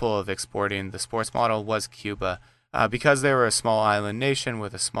example of exporting the sports model was Cuba. Because they were a small island nation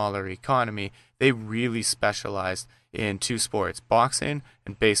with a smaller economy, they really specialized in two sports, boxing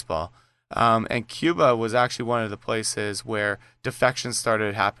and baseball. And Cuba was actually one of the places where defections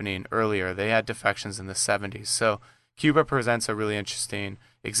started happening earlier. They had defections in the 70s. So Cuba presents a really interesting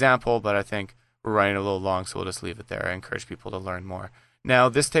example, but I think we're running a little long, so we'll just leave it there. I encourage people to learn more. Now,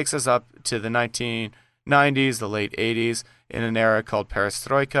 this takes us up to the 1990s, the late 80s, in an era called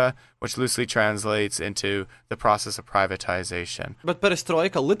perestroika, which loosely translates into the process of privatization. But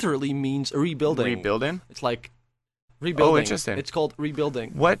perestroika literally means rebuilding. Rebuilding? It's like rebuilding. Oh, interesting. It's called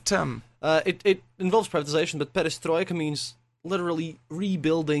rebuilding. What? It involves privatization, but perestroika means literally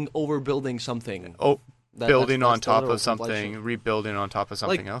rebuilding, overbuilding something. Oh, building on top of translation. something, rebuilding on top of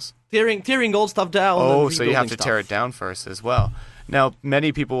something else? Tearing old stuff down. Oh, and so you have to stuff. tear it down first as well. Now,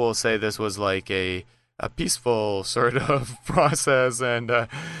 many people will say this was like a peaceful sort of process, and there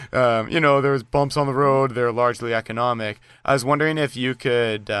was bumps on the road. They're largely economic. I was wondering if you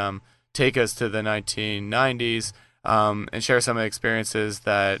could take us to the 1990s and share some experiences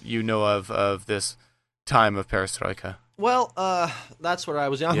that you know of this time of perestroika. Well, that's where I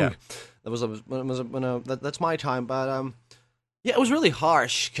was young. Yeah. That's my time, but it was really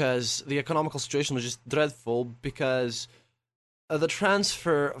harsh because the economical situation was just dreadful because the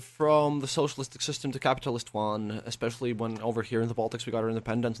transfer from the socialistic system to capitalist one, especially when over here in the Baltics we got our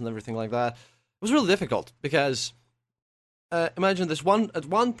independence and everything like that, was really difficult because imagine this: at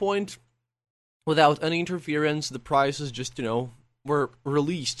one point, without any interference, the prices just were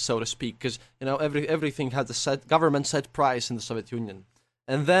released, so to speak, because everything had the government set price in the Soviet Union.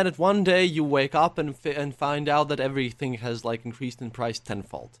 And then at one day you wake up and find out that everything has increased in price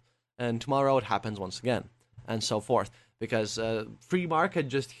tenfold, and tomorrow it happens once again, and so forth, because free market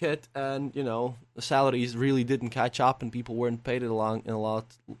just hit, and the salaries really didn't catch up, and people weren't paid in a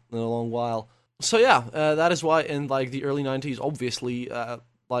long while. So that is why in the early 90s, obviously,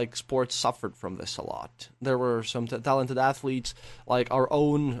 sports suffered from this a lot. There were some talented athletes, like our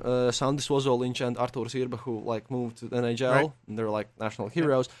own Sandis Ozolinš and Artur Sirba, who moved to the NHL, right. And they're national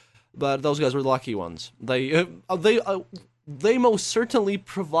heroes. But those guys were the lucky ones. They most certainly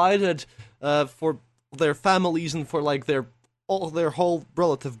provided for their families and for their all their whole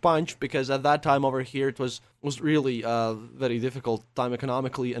relative bunch, because at that time over here it was really very difficult time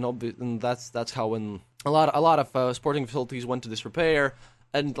economically, and that's how when a lot of sporting facilities went to disrepair,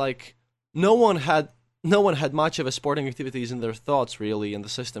 and like no one had much of a sporting activities in their thoughts really, and the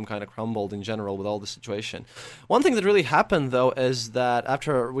system kind of crumbled in general with all the situation. One thing that really happened though is that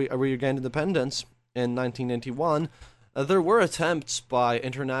after we regained independence in 1991, there were attempts by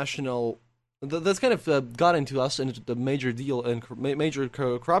international. That's kind of got into us into the major deal and major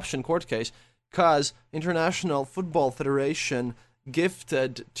corruption court case, because International Football Federation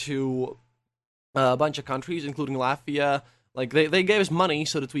gifted to a bunch of countries, including Latvia. Like they gave us money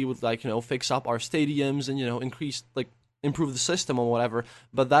so that we would fix up our stadiums and improve the system or whatever.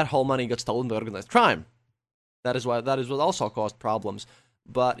 But that whole money got stolen by organized crime. That is what also caused problems.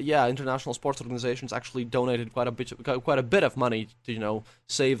 But yeah, international sports organizations actually donated quite a bit of money to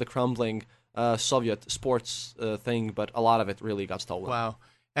save the crumbling Soviet sports thing, but a lot of it really got stolen. Wow.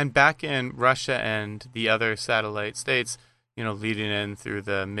 And back in Russia and the other satellite states, leading in through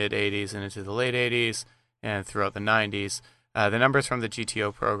the mid-'80s and into the late '80s and throughout the '90s, the numbers from the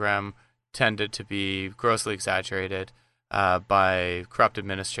GTO program tended to be grossly exaggerated by corrupt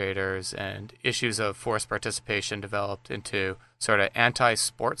administrators, and issues of forced participation developed into sort of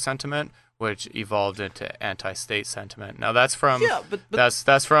anti-sport sentiment, which evolved into anti-state sentiment. Now that's from but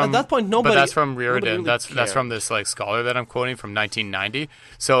that's from at that point nobody. But that's from Reardon. Really that's from this scholar that I'm quoting from 1990.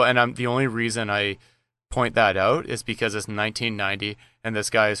 So, and the only reason I point that out is because it's 1990 and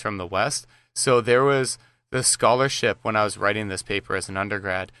this guy is from the West. So there was the scholarship when I was writing this paper as an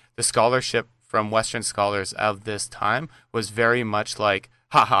undergrad. The scholarship from Western scholars of this time was very much like,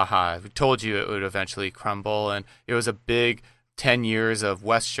 ha ha ha, we told you it would eventually crumble. And it was a big 10 years of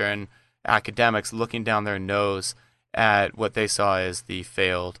Western academics looking down their nose at what they saw as the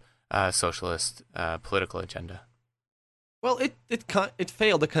failed socialist political agenda. Well, it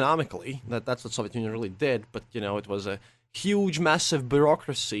failed economically. That's what Soviet Union really did. But it was a huge, massive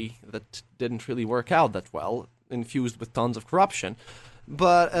bureaucracy that didn't really work out that well, infused with tons of corruption.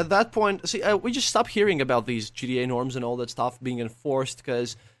 But at that point, we just stopped hearing about these GDA norms and all that stuff being enforced,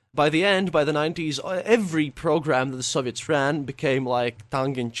 because by the 90s, every program that the Soviets ran became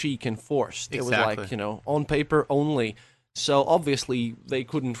tongue-in-cheek enforced. Exactly. It was on paper only. So obviously they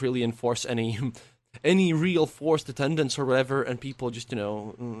couldn't really enforce any real forced attendance or whatever, and people just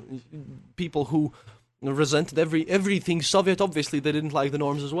people who resented everything Soviet, obviously they didn't like the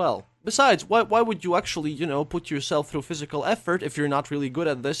norms as well. Besides, why would you actually put yourself through physical effort if you're not really good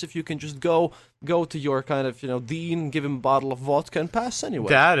at this, if you can just go to your kind of dean, give him a bottle of vodka and pass anyway?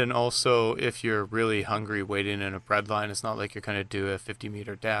 That, and also if you're really hungry waiting in a bread line, it's not like you're going to do a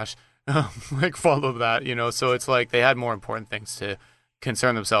 50-meter dash follow that, so it's like they had more important things to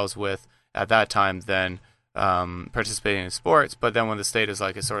concern themselves with at that time than participating in sports. But then when the state is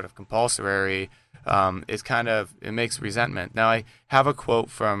a sort of compulsory, it makes resentment. Now I have a quote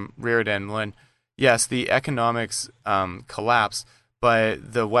from Reardon when, yes, the economics collapsed,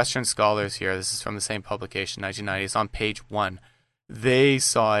 but the Western scholars here, this is from the same publication, 1990, it's on page 1. They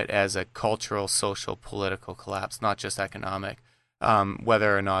saw it as a cultural, social, political collapse, not just economic.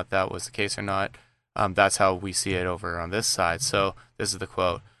 Whether or not that was the case or not, that's how we see it over on this side. So this is the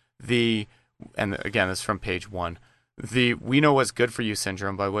quote. And again, this is from page 1. The "we know what's good for you"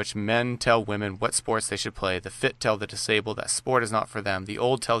 syndrome, by which men tell women what sports they should play, the fit tell the disabled that sport is not for them, the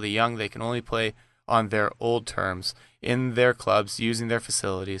old tell the young they can only play on their old terms, in their clubs, using their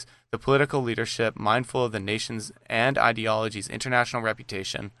facilities, the political leadership, mindful of the nation's and ideology's international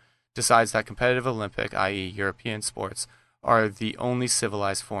reputation, decides that competitive Olympic, i.e. European sports, are the only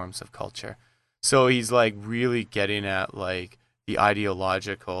civilized forms of culture. So he's really getting at the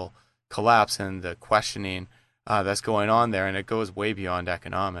ideological collapse and the questioning that's going on there, and it goes way beyond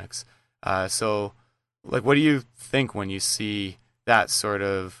economics. So what do you think when you see that sort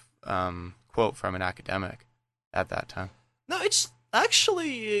of quote from an academic at that time? No, it's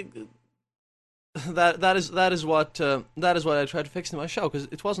actually that is what I tried to fix in my show, because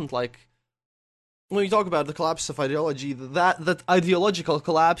it wasn't when you talk about the collapse of ideology, that ideological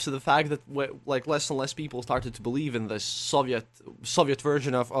collapse, the fact that less and less people started to believe in this Soviet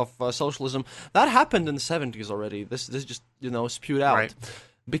version of socialism, that happened in the 70s already. This just spewed out, right.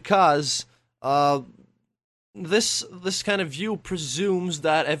 Because this kind of view presumes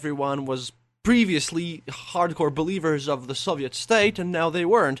that everyone was previously hardcore believers of the Soviet state and now they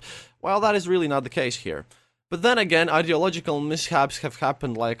weren't. Well, that is really not the case here. But then again, ideological mishaps have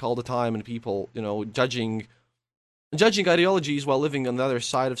happened all the time, and people, judging ideologies while living on the other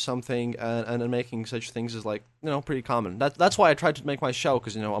side of something and making such things is pretty common. That's why I tried to make my show,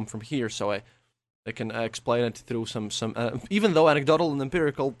 because I'm from here, so They can explain it through some even though anecdotal and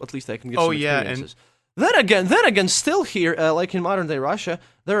empirical, at least they can give some experiences. Then again, still here, like in modern day Russia,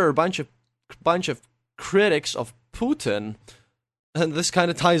 there are a bunch of critics of Putin, and this kind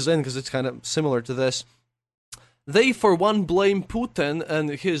of ties in because it's kind of similar to this. They, for one, blame Putin and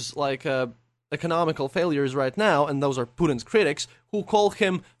his economical failures right now, and those are Putin's critics who call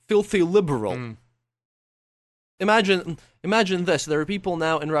him filthy liberal. Imagine this. There are people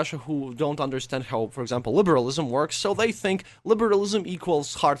now in Russia who don't understand how, for example, liberalism works, so they think liberalism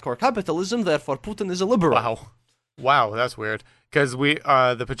equals hardcore capitalism, therefore Putin is a liberal. Wow, that's weird. Because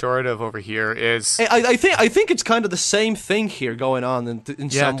the pejorative over here is... I think it's kind of the same thing here going on in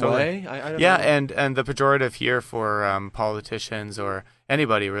some way. I don't know. And the pejorative here for politicians or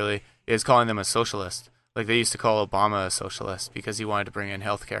anybody really is calling them a socialist. Like they used to call Obama a socialist because he wanted to bring in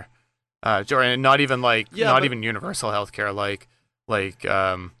healthcare. And not even even universal healthcare,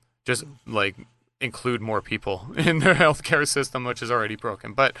 just include more people in their healthcare system, which is already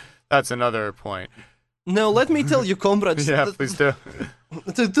broken. But that's another point. No, let me tell you, comrades. Yeah, please do.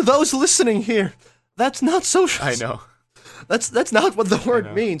 To those listening here, that's not socialism. I know. That's not what the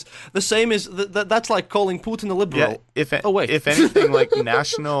word means. The same is that's like calling Putin a liberal. Yeah, if anything, like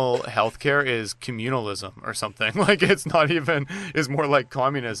national healthcare is communalism or something. Like it's not even is more like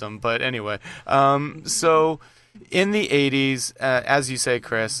communism. But anyway, so in the 80s, as you say,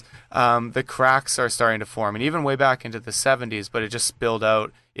 Chris, the cracks are starting to form, and even way back into the 70s. But it just spilled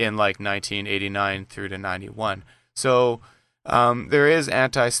out in like 1989 through to 91. So there is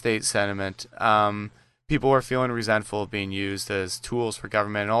anti-state sentiment. People are feeling resentful of being used as tools for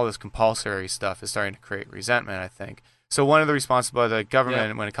government, and all this compulsory stuff is starting to create resentment, I think. So one of the responsibilities of the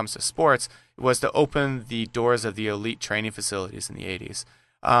government when it comes to sports was to open the doors of the elite training facilities in the 80s.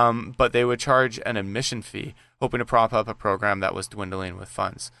 But they would charge an admission fee, hoping to prop up a program that was dwindling with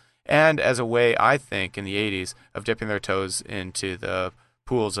funds. And as a way, I think, in the 80s, of dipping their toes into the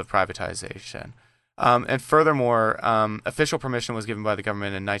pools of privatization. And furthermore, official permission was given by the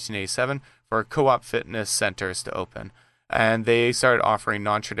government in 1987 for co-op fitness centers to open. And they started offering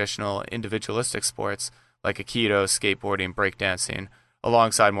non-traditional individualistic sports like Aikido, skateboarding, breakdancing,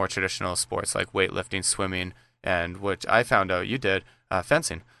 alongside more traditional sports like weightlifting, swimming, and which I found out you did,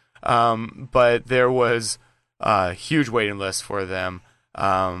 fencing. But there was a huge waiting list for them.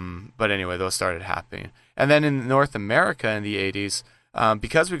 But anyway, those started happening. And then in North America in the 80s,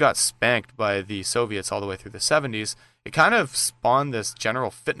 because we got spanked by the Soviets all the way through the 70s, it kind of spawned this general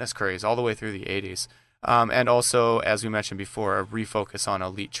fitness craze all the way through the 80s. And also, as we mentioned before, a refocus on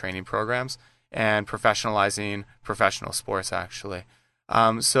elite training programs and professionalizing professional sports, actually.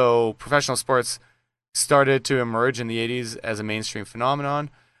 So professional sports started to emerge in the 80s as a mainstream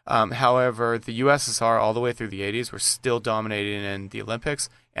phenomenon. However, the USSR all the way through the 80s were still dominating in the Olympics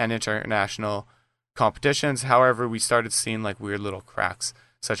and international competitions. However, we started seeing like weird little cracks,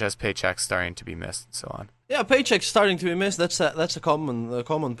 such as paychecks starting to be missed and so on. Yeah, paychecks starting to be missed. That's a common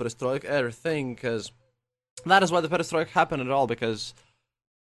perestroika era thing, because that is why the perestroika happened at all, because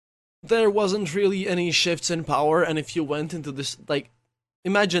there wasn't really any shifts in power, and if you went into this, like,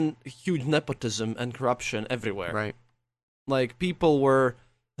 imagine huge nepotism and corruption everywhere. Right. Like people were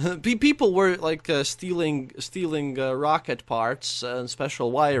like stealing rocket parts and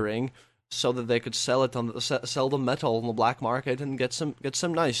special wiring, so that they could sell the metal on the black market and get some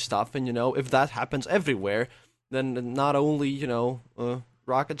nice stuff. And if that happens everywhere, then not only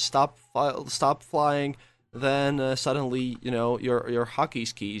rockets stop flying, then suddenly your hockey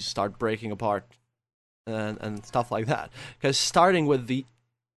skis start breaking apart and stuff like that. Because starting with the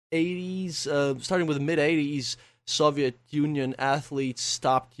mid 80s, Soviet Union athletes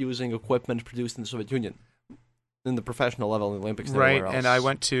stopped using equipment produced in the Soviet Union. In the professional level in the Olympics, right? Else. And I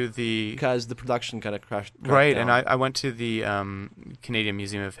went to because the production kind of crashed. Right, down. and I went to the Canadian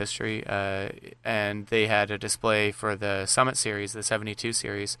Museum of History, and they had a display for the Summit Series, the 72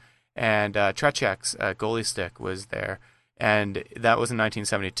 series, and Tretiak's goalie stick was there, and that was in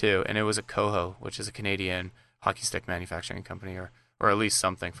 1972, and it was a Koho, which is a Canadian hockey stick manufacturing company, or at least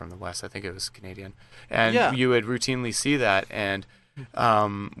something from the West. I think it was Canadian, and you would routinely see that, and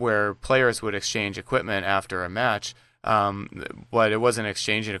where players would exchange equipment after a match, but it wasn't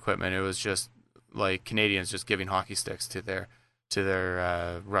exchanging equipment. It was just like Canadians just giving hockey sticks to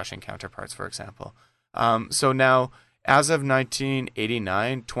their Russian counterparts, for example. So now, as of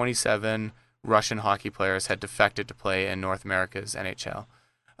 1989, 27 Russian hockey players had defected to play in North America's NHL.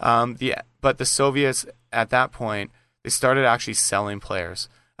 But the Soviets, at that point, they started actually selling players,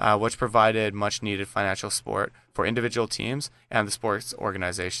 which provided much-needed financial support for individual teams and the sports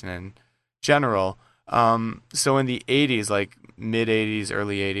organization in general. So in the 80s, like mid-80s,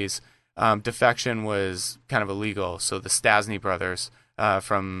 early 80s, defection was kind of illegal. So the Stasny brothers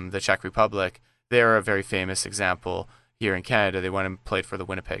from the Czech Republic, they're a very famous example here in Canada. They went and played for the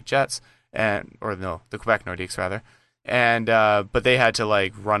Winnipeg Jets, the Quebec Nordiques rather. And but they had to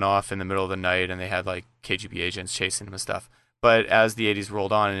like run off in the middle of the night, and they had like KGB agents chasing them and stuff. But as the 80s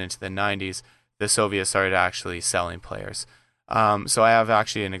rolled on and into the 90s, the Soviets started actually selling players. So I have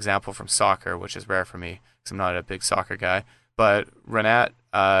actually an example from soccer, which is rare for me because I'm not a big soccer guy. But Renat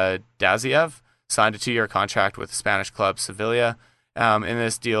Daziev signed a 2-year contract with the Spanish club Sevilla. In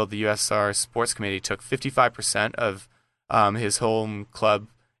this deal, the USSR Sports Committee took 55% of his home club,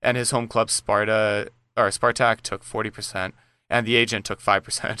 and his home club Spartak took 40%, and the agent took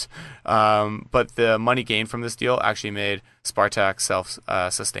 5%. But the money gained from this deal actually made Spartak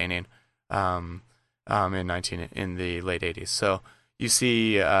self-sustaining in the late 80s. So you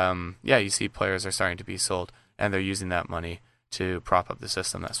see, you see players are starting to be sold, and they're using that money to prop up the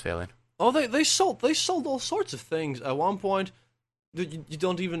system that's failing. Oh, they sold all sorts of things. At one point, you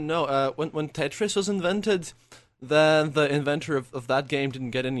don't even know. When Tetris was invented, then the inventor of that game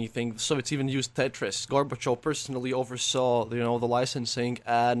didn't get anything. The Soviets even used Tetris. Gorbachev personally oversaw the licensing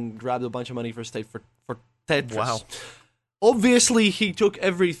and grabbed a bunch of money for state for Tetris. Wow. Obviously, he took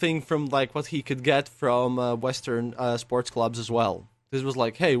everything from like what he could get from Western sports clubs as well. This was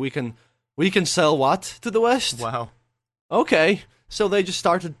like, hey, we can sell what to the West? Wow. Okay, so they just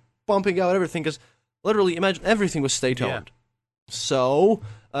started pumping out everything because literally, imagine everything was state-owned. Yeah. So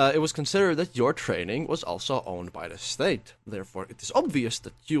it was considered that your training was also owned by the state. Therefore, it is obvious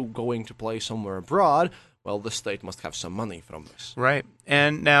that you going to play somewhere abroad, well, the state must have some money from this. Right.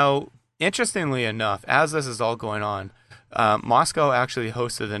 And now, interestingly enough, as this is all going on, Moscow actually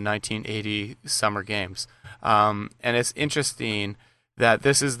hosted the 1980 Summer Games. And it's interesting that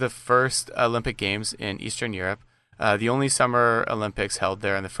this is the first Olympic Games in Eastern Europe, the only Summer Olympics held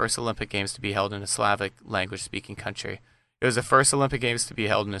there, and the first Olympic Games to be held in a Slavic language-speaking country. It was the first Olympic Games to be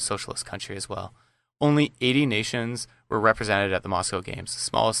held in a socialist country as well. Only 80 nations were represented at the Moscow Games, the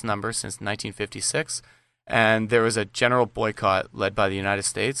smallest number since 1956, and there was a general boycott led by the United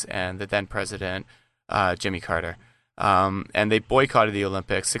States and the then president, Jimmy Carter. And they boycotted the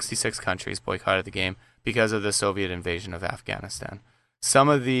Olympics. 66 countries boycotted the game because of the Soviet invasion of Afghanistan. Some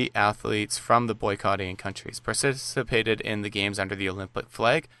of the athletes from the boycotting countries participated in the games under the Olympic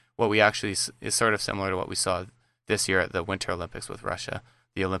flag, what we actually is sort of similar to what we saw this year at the Winter Olympics with Russia,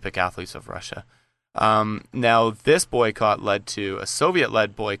 the Olympic athletes of Russia. Now, this boycott led to a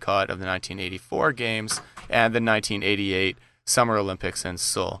Soviet-led boycott of the 1984 Games and the 1988 Summer Olympics in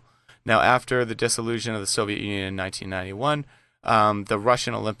Seoul. Now, after the dissolution of the Soviet Union in 1991, the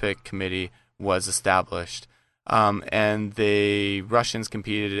Russian Olympic Committee was established, and the Russians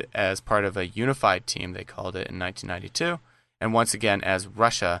competed as part of a unified team, they called it, in 1992, and once again as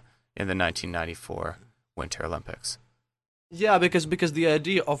Russia in the 1994 Winter Olympics. Yeah, because the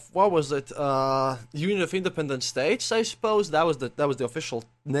idea of what was it, Union of Independent States, I suppose that was the official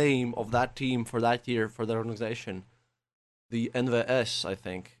name of that team for that year for their organization, the NVS, I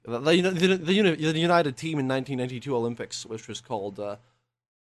think, the United Team in 1992 Olympics, which was called,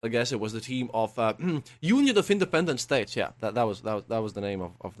 I guess it was the team of Union of Independent States. Yeah, that was the name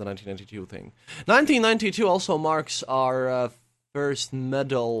of the 1992 thing. 1992 also marks our first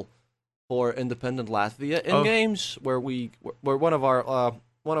medal for independent Latvia in games where one of our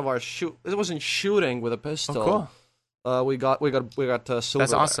it wasn't shooting with a pistol. Oh, cool. We got silver.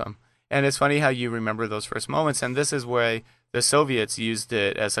 That's awesome. And it's funny how you remember those first moments, and this is where the Soviets used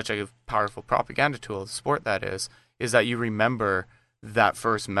it as such a powerful propaganda tool, the sport that is that you remember that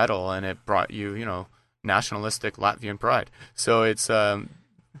first medal, and it brought you, nationalistic Latvian pride. So it's in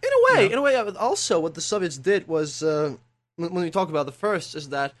a way. Also, what the Soviets did was when we talk about the first is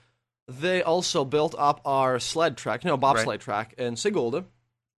that they also built up our sled track, bobsleigh track in Sigulda,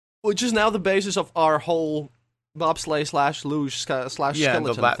 which is now the basis of our whole bobsleigh / luge /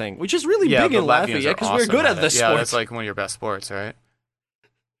 skeleton thing, which is really big in Latvia because we're good at this sport. Yeah, that's like one of your best sports, right?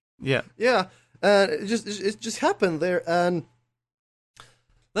 Yeah. Yeah, and it just happened there, and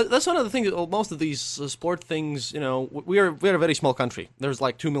that's one of the things. Most of these sport things, we're a very small country. There's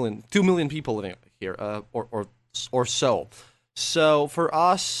like 2 million people living here, or so. So for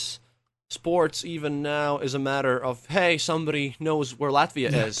us, sports even now is a matter of, hey, somebody knows where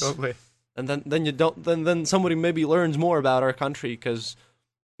Latvia is. Totally. And then somebody maybe learns more about our country, because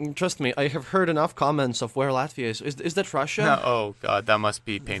trust me, I have heard enough comments of where Latvia is. Is that Russia? Oh God, that must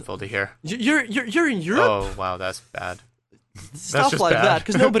be painful to hear. You're in Europe? Oh wow, that's bad. Stuff like that,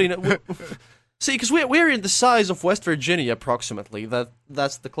 because nobody see, because we're in the size of West Virginia approximately.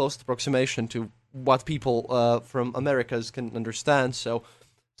 That's the closest approximation to what people from Americas can understand. So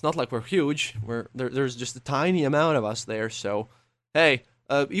It's not like we're huge. There's just a tiny amount of us there. So, hey,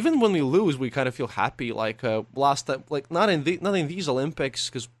 even when we lose, we kind of feel happy. Like last time, like not in these Olympics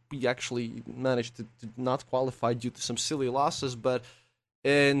because we actually managed to not qualify due to some silly losses, but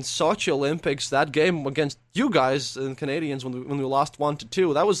in Sochi Olympics, that game against you guys and Canadians when we lost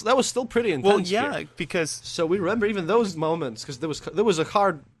 1-2, that was still pretty intense. Well, yeah, here. because So we remember even those moments because there was a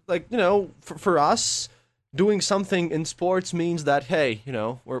hard, like, for us, doing something in sports means that, hey,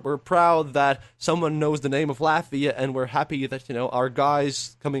 we're proud that someone knows the name of Latvia, and we're happy that our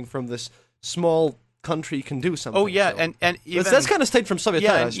guys coming from this small country can do something. Oh yeah, So and even that's kind of stayed from Soviet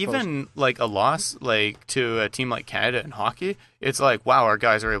yeah, time, I and suppose. even like a loss like to a team like Canada in hockey, it's like, wow, our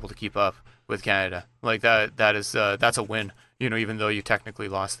guys are able to keep up with Canada. Like that's a win. Even though you technically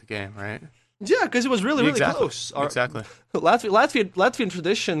lost the game, right? Yeah, because it was really Exactly. close. Exactly. Latvian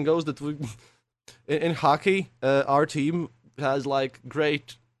tradition goes that in hockey, our team has like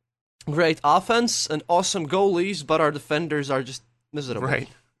great offense and awesome goalies, but our defenders are just miserable. Right.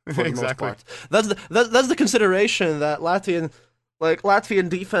 For the Exactly. most part. That's the consideration that Latvian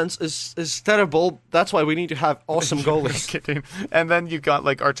defense is terrible. That's why we need to have awesome goalies. Kidding. And then you got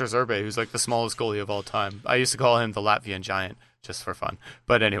like Archer Zerbe, who's like the smallest goalie of all time. I used to call him the Latvian Giant just for fun.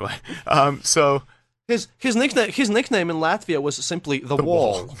 But anyway, so His nickname in Latvia was simply the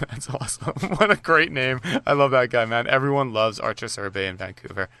Wall. That's awesome. What a great name. I love that guy, man. Everyone loves Archer Zerbe in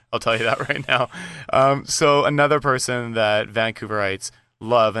Vancouver. I'll tell you that right now. So another person that Vancouverites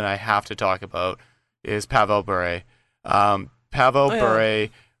love and I have to talk about is Pavel Bure. Pavel Bure,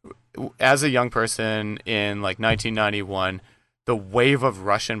 as a young person in like 1991, the wave of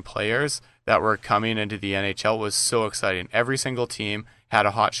Russian players that were coming into the NHL was so exciting. Every single team had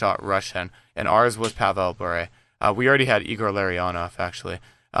a hotshot Russian, and ours was Pavel Bure. We already had Igor Larionov, actually.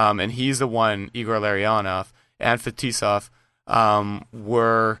 And he's the one, Igor Larionov and Fetisov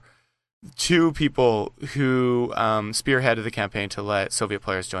were two people who spearheaded the campaign to let Soviet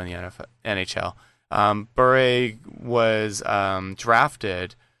players join the NHL. Bure was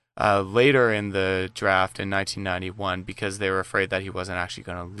drafted later in the draft in 1991 because they were afraid that he wasn't actually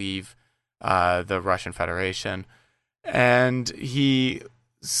going to leave the Russian Federation. And he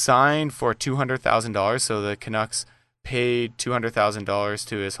signed for $200,000, so the Canucks paid $200,000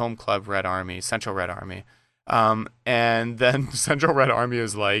 to his home club, Central Red Army. And then Central Red Army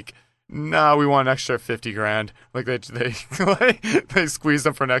is like, no, we want an extra 50 grand. Like they squeezed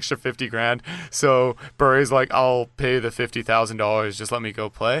him for an extra 50 grand. So Bure's like, I'll pay the $50,000. Just let me go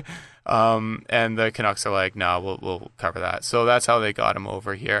play. And the Canucks are like, no, we'll cover that. So that's how they got him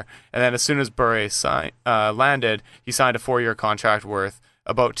over here. And then as soon as Bure landed, he signed a 4-year contract worth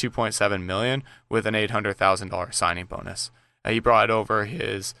about $2.7 million with an $800,000 signing bonus. He brought over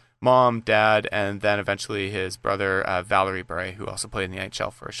his mom, dad, and then eventually his brother, Valery Bure, who also played in the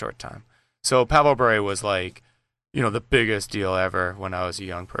NHL for a short time. So Pavel Bure was like, the biggest deal ever when I was a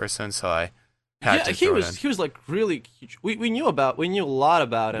young person. So I had to throw it in. He was like really huge. We knew a lot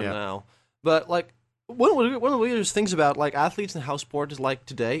about him now, but like one of the weirdest things about like athletes and how sport is like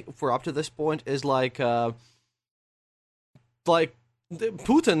today, if we're up to this point, is like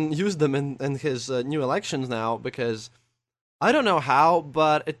Putin used them in his new elections now because. I don't know how,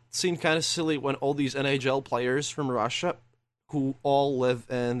 but it seemed kind of silly when all these NHL players from Russia, who all live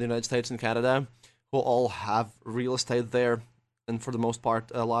in the United States and Canada, who all have real estate there, and for the most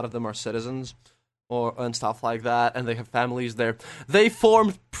part, a lot of them are citizens, and stuff like that, and they have families there. They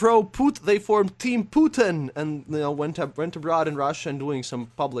formed They formed Team Putin, and went abroad in Russia and doing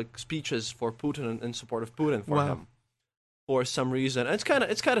some public speeches for Putin and in support of Putin for him. For some reason, and it's kind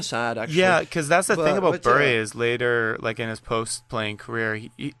of sad, actually. Yeah, because that's the thing about Bure yeah. is later, like in his post-playing career,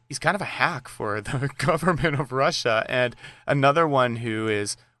 he's kind of a hack for the government of Russia. And another one who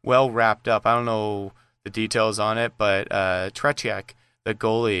is well wrapped up, I don't know the details on it, but Tretiak, the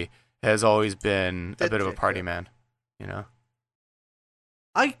goalie, has always been a bit of a party man.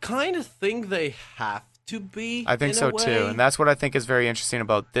 I kind of think they have to be. I think so too, and that's what I think is very interesting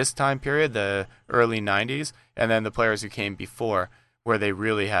about this time period, the early 90s, and then the players who came before, where they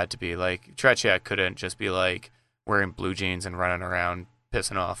really had to be. Like, Tretiak couldn't just be like wearing blue jeans and running around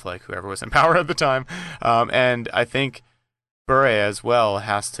pissing off like whoever was in power at the time. And I think Bure as well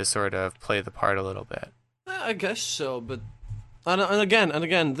has to sort of play the part a little bit. I guess so, but and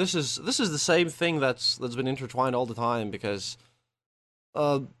again, this is the same thing that's been intertwined all the time because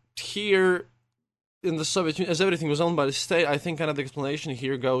here. In the Soviet Union, as everything was owned by the state, I think kind of the explanation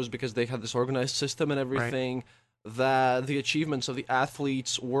here goes because they had this organized system and everything, that the achievements of the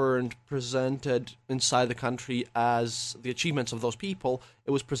athletes weren't presented inside the country as the achievements of those people.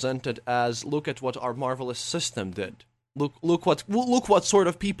 It was presented as, look at what our marvelous system did. look what sort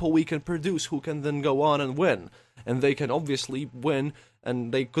of people we can produce who can then go on and win, and they can obviously win,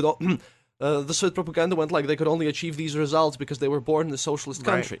 and they could. The Soviet propaganda went like they could only achieve these results because they were born in a socialist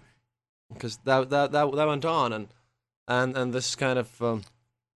country, because that went on, and this kind of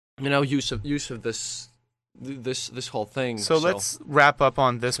use of this whole thing. So let's wrap up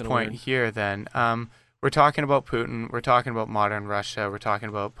on this point here then. We're talking about Putin, we're talking about modern Russia, we're talking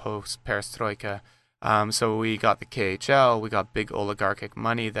about post-perestroika. So we got the KHL, we got big oligarchic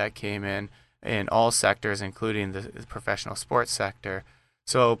money that came in all sectors, including the professional sports sector.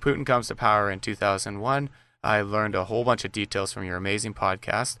 So Putin comes to power in 2001. I learned a whole bunch of details from your amazing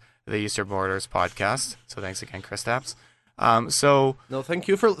podcast, the Eastern Borders podcast. So thanks again, Kristaps. Thank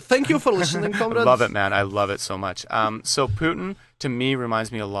you for listening, comrades. Love it, man. I love it so much. So Putin, to me,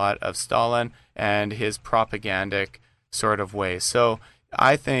 reminds me a lot of Stalin and his propagandic sort of way. So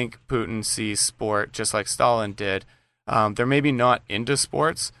I think Putin sees sport just like Stalin did. They're maybe not into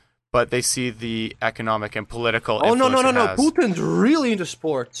sports, but they see the economic and political influence it has. Putin's really into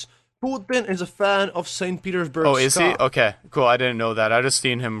sports. Putin is a fan of St. Petersburg. Oh, is Ska. he? Okay, cool. I didn't know that. I just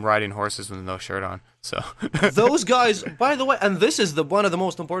seen him riding horses with no shirt on. So those guys, by the way, and this is one of the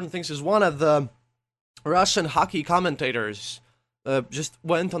most important things, is one of the Russian hockey commentators just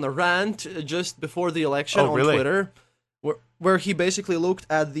went on a rant just before the election on Twitter, where he basically looked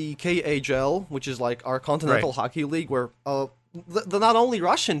at the KHL, which is like our continental hockey league, where the not only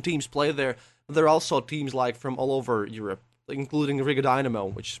Russian teams play there, but there are also teams like from all over Europe, including Riga Dynamo,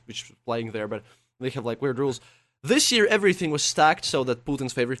 which is playing there, but they have like weird rules. This year, everything was stacked so that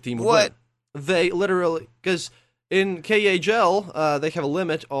Putin's favorite team would win. They literally, because in KHL, they have a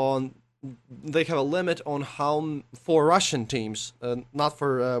limit on how for Russian teams, not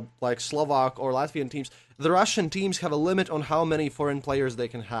for like Slovak or Latvian teams. The Russian teams have a limit on how many foreign players they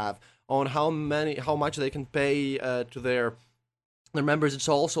can have, on how much they can pay to their members. It's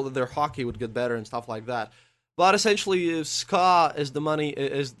also that their hockey would get better and stuff like that. But essentially, SKA is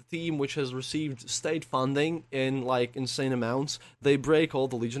the team which has received state funding in like insane amounts. They break all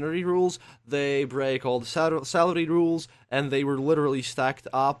the legionary rules, they break all the salary rules, and they were literally stacked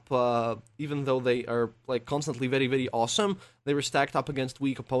up. Even though they are like constantly very, very awesome, they were stacked up against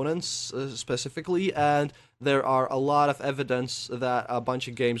weak opponents specifically. And there are a lot of evidence that a bunch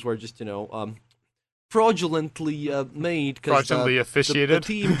of games were just fraudulently made, fraudulently officiated. The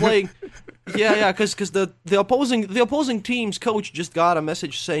team playing, because the opposing team's coach just got a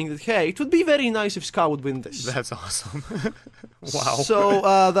message saying that, hey, it would be very nice if SKA would win this. That's awesome. Wow.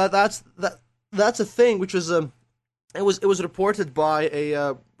 So that's a thing which was it was reported by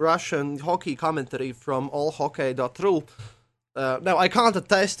a Russian hockey commentary from allhockey.ru. Now I can't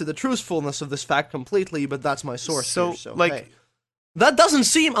attest to the truthfulness of this fact completely, but that's my source. So hey. That doesn't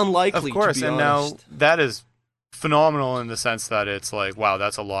seem unlikely, of course, to be and honest. Now that is phenomenal in the sense that it's like, wow,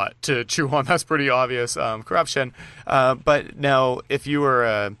 that's a lot to chew on. That's pretty obvious corruption. But now, if you were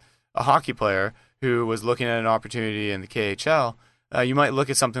a hockey player who was looking at an opportunity in the KHL, you might look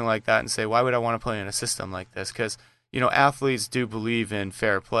at something like that and say, why would I want to play in a system like this? Because, athletes do believe in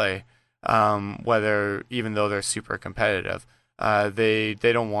fair play, even though they're super competitive. They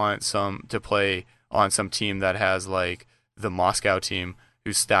don't want to play on some team that has like the Moscow team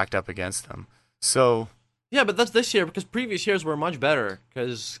who's stacked up against them. So yeah, but that's this year, because previous years were much better.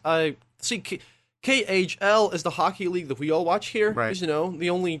 Because I see KHL is the hockey league that we all watch here. Right.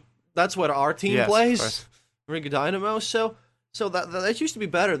 That's what our team plays. Riga Dynamo. So that used to be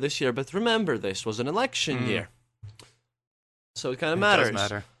better this year. But remember, this was an election year, so it kind of matters. It does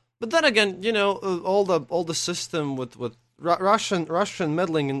matter. But then again, all the system with Russian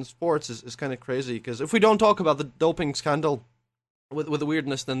meddling in sports is kind of crazy, because if we don't talk about the doping scandal with the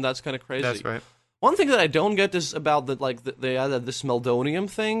weirdness, then that's kind of crazy. That's right. One thing that I don't get is about they added this meldonium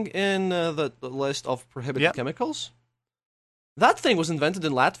thing in the list of prohibited chemicals. That thing was invented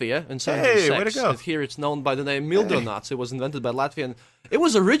in Latvia in 1976. Hey, way to go. Here it's known by the name Mildronats. It was invented by Latvian. It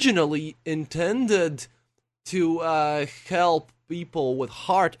was originally intended to help people with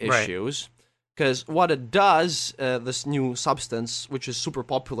heart issues. Because what it does, this new substance, which is super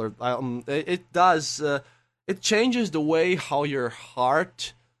popular, it changes the way how your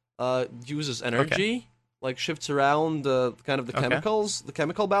heart uses energy, like shifts around the chemicals, the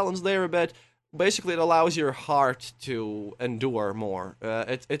chemical balance there a bit. Basically, it allows your heart to endure more.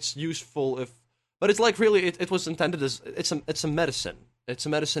 It's useful but it's like really, it was intended as it's a medicine. It's a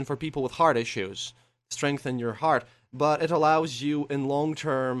medicine for people with heart issues, strengthen your heart. But it allows you in long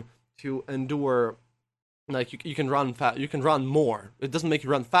term to endure, like you can run you can run more. It doesn't make you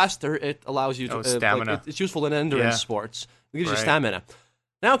run faster. It allows you to stamina. it's useful in endurance sports. It gives you stamina.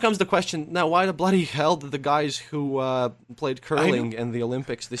 Now comes the question. Now, why the bloody hell did the guys who played curling in the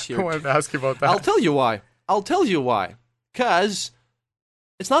Olympics this year? I wanted to ask you about that. I'll tell you why. Because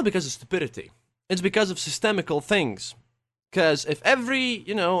it's not because of stupidity. It's because of systemical things. Because if every,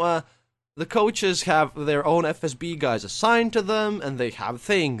 the coaches have their own FSB guys assigned to them, and they have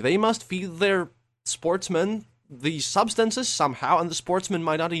they must feed their sportsmen these substances somehow, and the sportsmen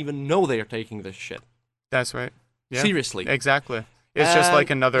might not even know they are taking this shit. That's right. Yeah. Seriously. Exactly. It's just like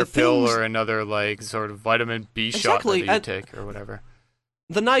another pill things, or another like sort of vitamin B exactly, shot that you take or whatever.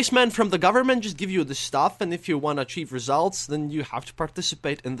 The nice men from the government just give you the stuff, and if you want to achieve results, then you have to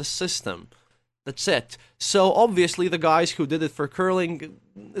participate in the system. That's it. So obviously the guys who did it for curling,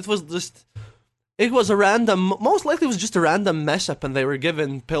 it was a random, most likely it was just a random mess up, and they were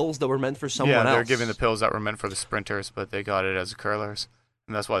given pills that were meant for someone else. Yeah, they were given the pills that were meant for the sprinters, but they got it as curlers.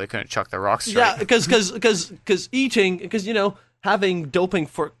 And that's why they couldn't chuck the rocks straight. Yeah, because having doping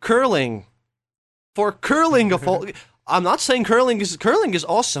for curling of all, I'm not saying curling is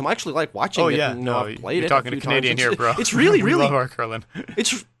awesome. I actually like watching it. Yeah, I've played you're it talking a to few Canadian times. here, bro. It's really, we really love our curling.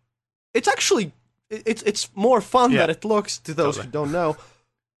 It's actually it's more fun than it looks to those who don't know.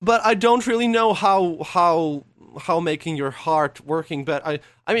 But I don't really know how making your heart working. But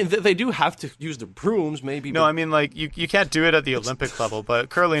I mean they do have to use the brooms maybe. No, I mean like you can't do it at the Olympic level, but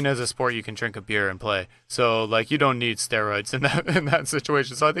curling is a sport you can drink a beer and play. So like you don't need steroids in that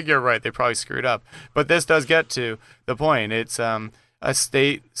situation. So I think you're right. They probably screwed up. But this does get to the point. It's a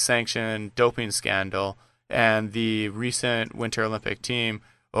state-sanctioned doping scandal, and the recent Winter Olympic team.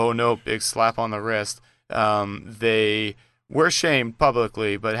 Oh no, big slap on the wrist. They were shamed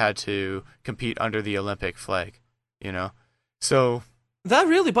publicly, but had to compete under the Olympic flag. So that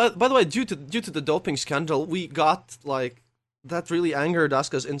really, by the way, due to the doping scandal, we got like that really angered us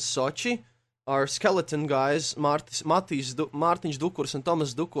because in Sochi, our skeleton guys, Martins Dukurs and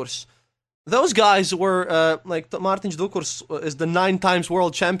Tomas Dukurs, those guys were Martins Dukurs is the 9 times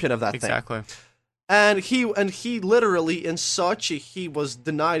world champion of that thing. Exactly. And he literally in Sochi he was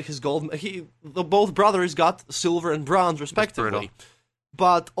denied his gold. Both brothers got silver and bronze respectively.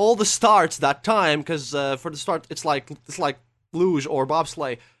 But all the starts that time, because for the start it's like luge or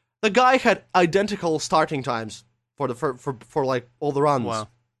bobsleigh, the guy had identical starting times for like all the runs. Wow.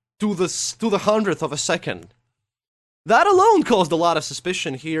 To the 100th of a second. That alone caused a lot of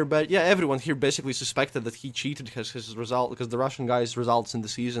suspicion here, but yeah, everyone here basically suspected that he cheated because the Russian guy's results in the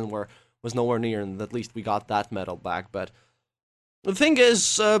season was nowhere near, and at least we got that medal back. But the thing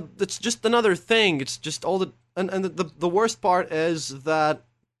is, it's just another thing. It's just all the and the worst part is that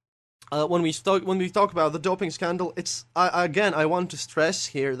when we talk about the doping scandal, it's I want to stress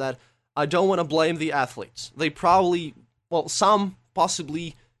here that I don't want to blame the athletes. They probably, some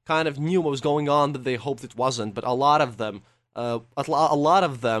possibly kind of knew what was going on, but they hoped it wasn't. But a lot of them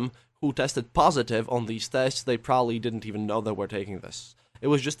who tested positive on these tests, they probably didn't even know they were taking this. It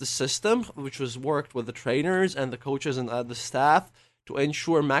was just the system which was worked with the trainers and the coaches and the staff to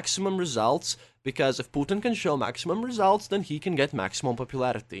ensure maximum results, because if Putin can show maximum results, then he can get maximum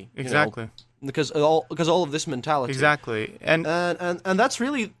popularity. Exactly. Because all of this mentality. Exactly. And that's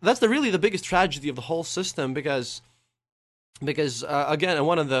the biggest tragedy of the whole system, because again,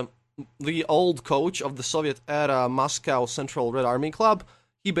 one of the old coach of the Soviet era Moscow Central Red Army Club,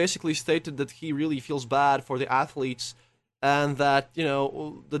 he basically stated that he really feels bad for the athletes, and that,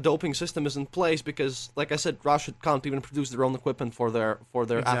 the doping system is in place because, like I said, Russia can't even produce their own equipment for their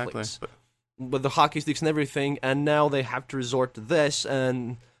athletes. With the hockey sticks and everything, and now they have to resort to this,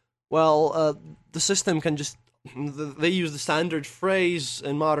 and, the system can just... They use the standard phrase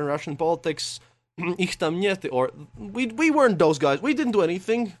in modern Russian politics, ich tam нет, or we weren't those guys. We didn't do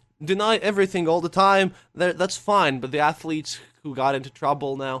anything. Deny everything all the time. That's fine, but the athletes who got into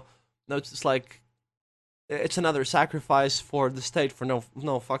trouble now it's just like... It's another sacrifice for the state for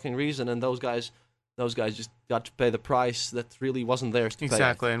no fucking reason, and those guys just got to pay the price that really wasn't theirs to pay.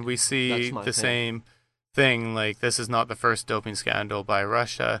 Exactly, and we see the same thing. Like, this is not the first doping scandal by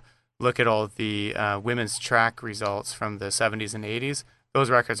Russia. Look at all the women's track results from the 70s and 80s. Those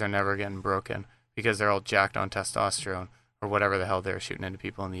records are never getting broken because they're all jacked on testosterone or whatever the hell they were shooting into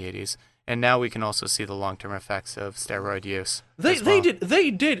people in the 80s. And now we can also see the long-term effects of steroid use. They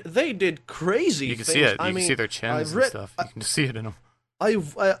did crazy. You can things. see it. You can see their chins and stuff. You can see it in them.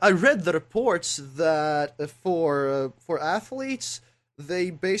 I read the reports that for athletes, they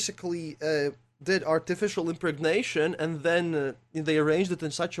basically did artificial impregnation, and then they arranged it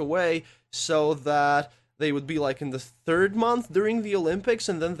in such a way so that they would be like in the 3rd month during the Olympics,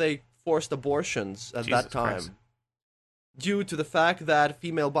 and then they forced abortions at that time. Christ. due to the fact that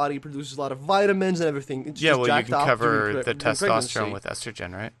female body produces a lot of vitamins and everything. It's Yeah, just well, you jacked can up cover during the pregnancy. testosterone with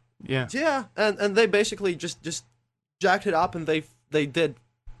estrogen, right? Yeah. Yeah, and they basically just jacked it up, and they did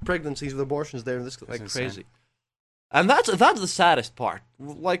pregnancies with abortions there, and this like insane. crazy. And that's the saddest part.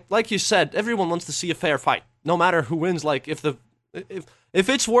 Like you said, everyone wants to see a fair fight, no matter who wins. Like if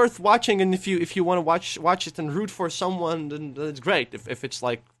it's worth watching, and if you want to watch it and root for someone, then it's great. If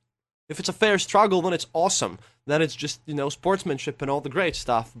it's a fair struggle, then it's awesome. Then it's just sportsmanship and all the great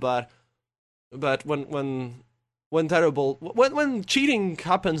stuff. But when terrible when cheating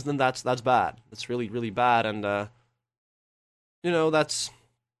happens, then that's bad. It's really, really bad, and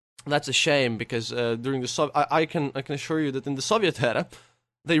that's a shame, because during the I can assure you that in the Soviet era,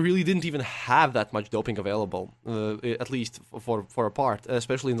 they really didn't even have that much doping available, at least for a part,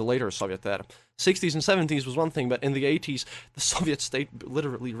 especially in the later Soviet era. 60s and 70s was one thing, but in the 80s, the Soviet state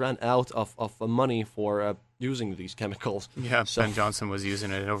literally ran out of money for using these chemicals. Yeah, so Ben Johnson was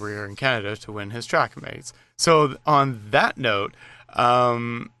using it over here in Canada to win his track mates. So on that note,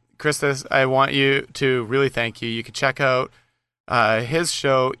 Christos, I want you to really thank you. You can check out his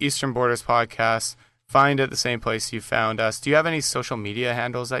show, Eastern Borders Podcast. Find it the same place you found us. Do you have any social media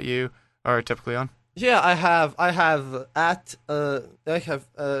handles that you are typically on? Yeah, I have on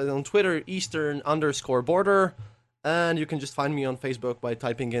Twitter Eastern_border, and you can just find me on Facebook by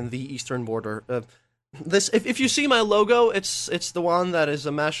typing in the Eastern Border. If you see my logo, it's the one that is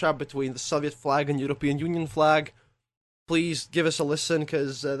a mashup between the Soviet flag and European Union flag. Please give us a listen,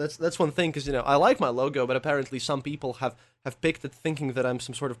 because that's one thing. Because I like my logo, but apparently some people have picked it thinking that I'm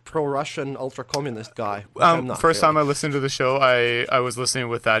some sort of pro-Russian, ultra-communist guy. I'm not, first really. time I listened to the show, I was listening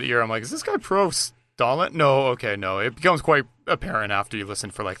with that ear. I'm like, is this guy pro-Stalin? No, okay, no. It becomes quite apparent after you listen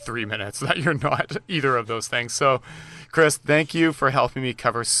for like 3 minutes that you're not either of those things. So, Chris, thank you for helping me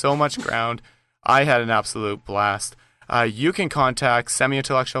cover so much ground. I had an absolute blast. You can contact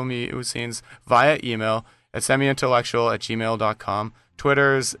Semi-Intellectual Musings via email at semiintellectual@gmail.com,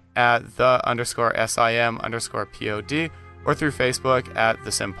 Twitter's at @the_SIM_POD, or through Facebook at The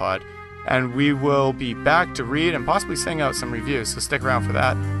Simpod. And we will be back to read and possibly sing out some reviews, so stick around for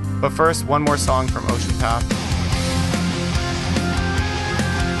that. But first, one more song from Ocean Path.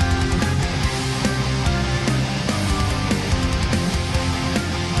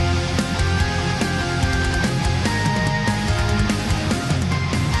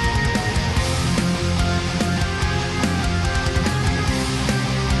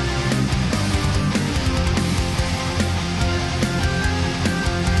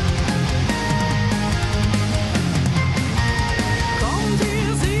 Kom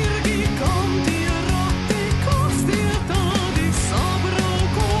till Sirgi, kom till Rotti,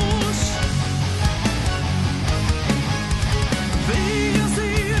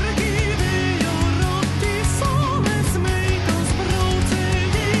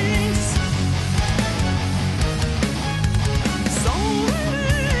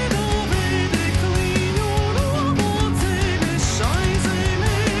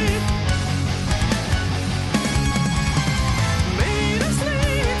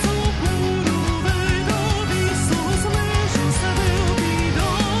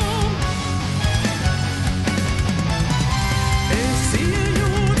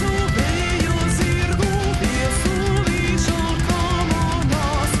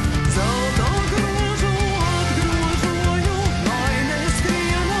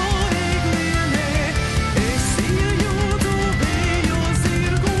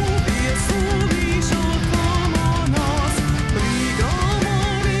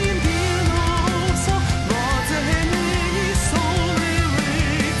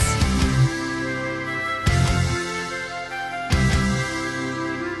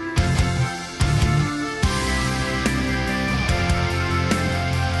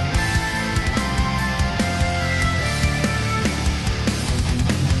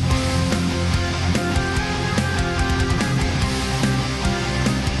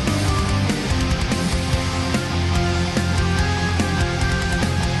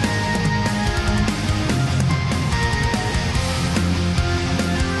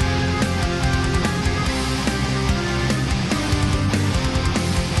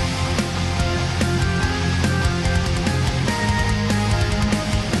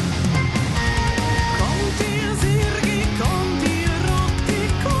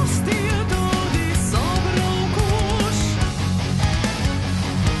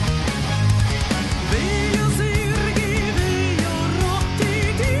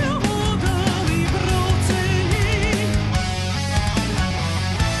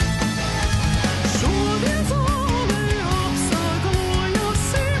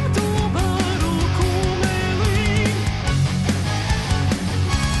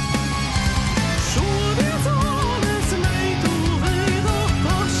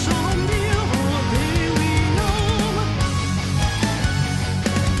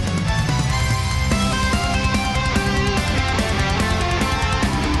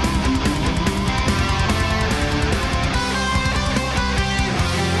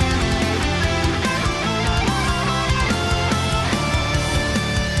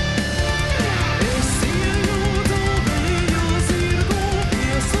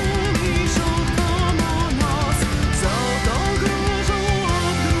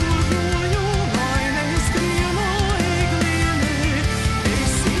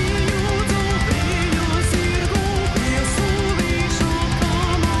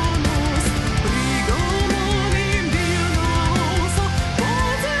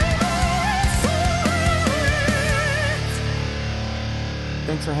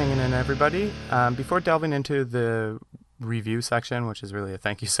 Thanks for hanging in, everybody. Before delving into the review section, which is really a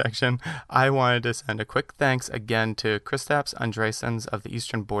thank you section, I wanted to send a quick thanks again to Kristaps Andrejsons of the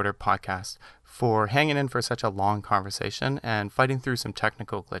Eastern Border podcast for hanging in for such a long conversation and fighting through some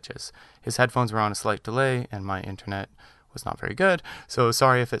technical glitches. His headphones were on a slight delay and my internet was not very good, so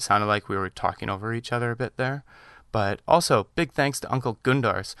sorry if it sounded like we were talking over each other a bit there. But also, big thanks to Uncle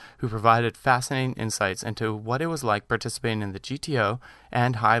Gundars, who provided fascinating insights into what it was like participating in the GTO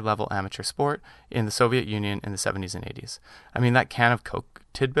and high-level amateur sport in the Soviet Union in the 70s and 80s. I mean, that can of Coke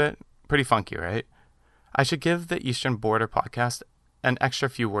tidbit, pretty funky, right? I should give the Eastern Border podcast an extra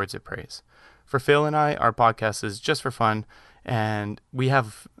few words of praise. For Phil and I, our podcast is just for fun, and we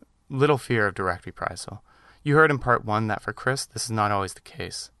have little fear of direct reprisal. You heard in part 1 that for Chris, this is not always the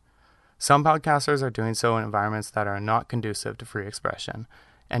case. Some podcasters are doing so in environments that are not conducive to free expression,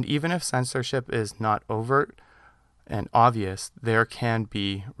 and even if censorship is not overt and obvious, there can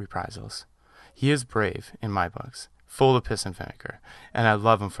be reprisals. He is brave, in my books, full of piss and vinegar, and I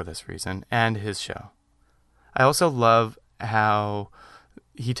love him for this reason, and his show. I also love how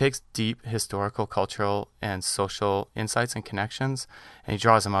he takes deep historical, cultural, and social insights and connections, and he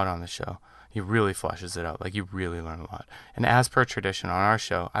draws them out on the show. He really flushes it out, like you really learn a lot. And as per tradition on our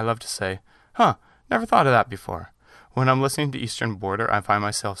show, I love to say, never thought of that before. When I'm listening to Eastern Border, I find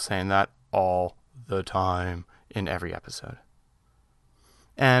myself saying that all the time in every episode.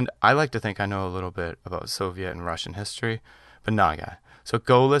 And I like to think I know a little bit about Soviet and Russian history, but nah, guy. So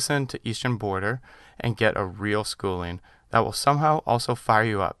go listen to Eastern Border and get a real schooling that will somehow also fire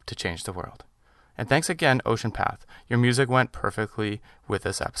you up to change the world. And thanks again, Ocean Path. Your music went perfectly with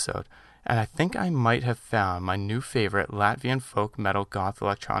this episode. And I think I might have found my new favorite Latvian folk metal goth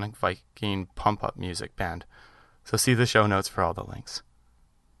electronic Viking pump-up music band. So see the show notes for all the links.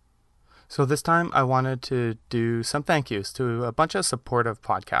 So this time I wanted to do some thank yous to a bunch of supportive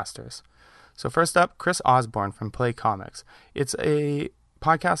podcasters. So first up, Chris Osborne from Play Comics. It's a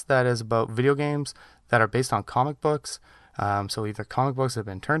podcast that is about video games that are based on comic books. So either comic books have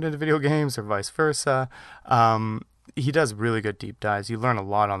been turned into video games or vice versa. He does really good deep dives. You learn a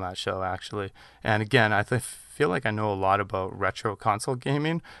lot on that show, actually. And again, I feel like I know a lot about retro console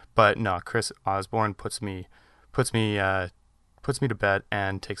gaming, but no, Chris Osborne puts me to bed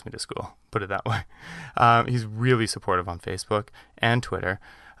and takes me to school. Put it that way. He's really supportive on Facebook and Twitter.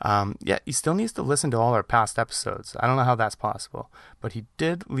 He still needs to listen to all our past episodes. I don't know how that's possible, but he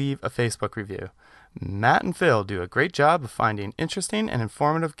did leave a Facebook review. Matt and Phil do a great job of finding interesting and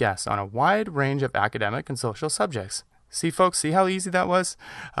informative guests on a wide range of academic and social subjects. See, folks, see how easy that was?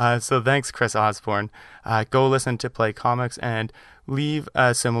 So thanks, Chris Osborne. Go listen to Play Comics and leave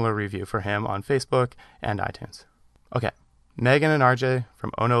a similar review for him on Facebook and iTunes. Okay, Megan and RJ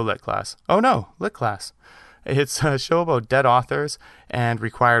from Oh No Lit Class. Oh No, Lit Class. It's a show about dead authors and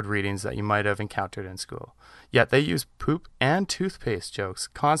required readings that you might have encountered in school. Yet they use poop and toothpaste jokes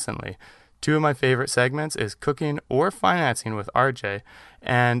constantly. Two of my favorite segments is cooking or financing with RJ,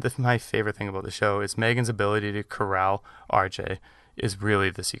 and my favorite thing about the show is Megan's ability to corral RJ is really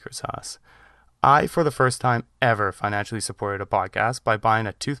the secret sauce. I, for the first time ever, financially supported a podcast by buying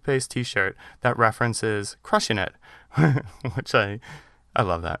a toothpaste t-shirt that references crushing it, which I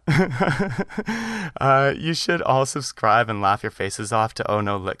love that. You should all subscribe and laugh your faces off to Oh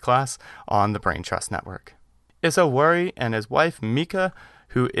No Lit Class on the Brain Trust Network. Issa Worry and his wife Mika,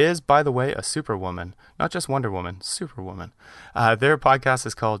 who is, by the way, a superwoman, not just Wonder Woman, superwoman. Their podcast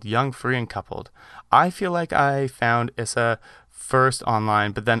is called Young, Free, and Coupled. I feel like I found Issa first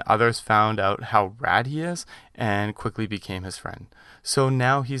online, but then others found out how rad he is and quickly became his friend. So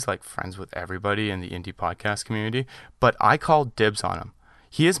now he's like friends with everybody in the indie podcast community, but I call dibs on him.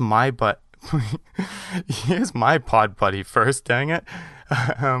 He is my he is my pod buddy first, dang it.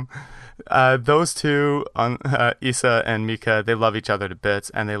 Those two, Issa and Mika, they love each other to bits,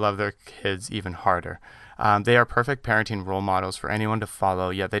 and they love their kids even harder. They are perfect parenting role models for anyone to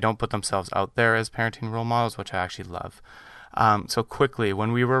follow, yet they don't put themselves out there as parenting role models, which I actually love. So quickly,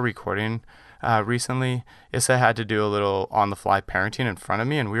 when we were recording recently, Issa had to do a little on-the-fly parenting in front of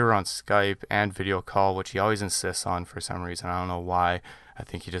me, and we were on Skype and video call, which he always insists on for some reason. I don't know why. I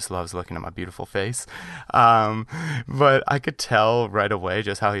think he just loves looking at my beautiful face. But I could tell right away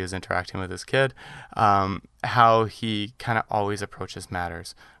just how he was interacting with his kid, how he kind of always approaches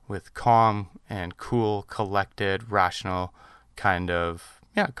matters with calm and cool, collected, rational kind of,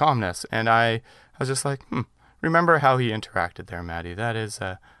 calmness. And I was just like, remember how he interacted there, Maddie. That's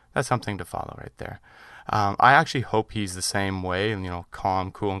something to follow right there. I actually hope he's the same way, and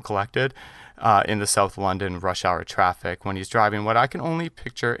calm, cool, and collected in the South London rush hour traffic when he's driving what I can only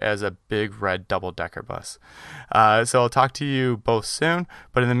picture as a big red double-decker bus. So I'll talk to you both soon,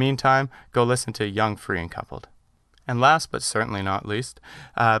 but in the meantime, go listen to Young, Free, and Coupled. And last but certainly not least,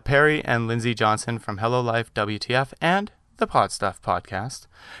 Perry and Lindsay Johnson from Hello Life WTF and the Pod Stuff podcast,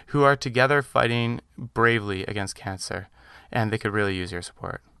 who are together fighting bravely against cancer, and they could really use your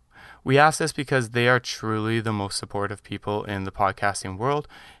support. We ask this because they are truly the most supportive people in the podcasting world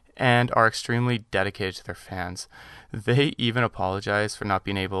and are extremely dedicated to their fans. They even apologize for not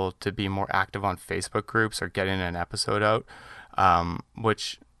being able to be more active on Facebook groups or getting an episode out,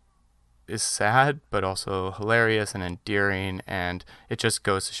 which is sad, but also hilarious and endearing, and it just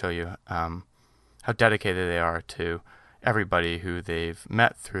goes to show you how dedicated they are to everybody who they've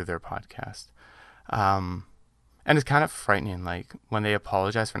met through their podcast. And it's kind of frightening, like when they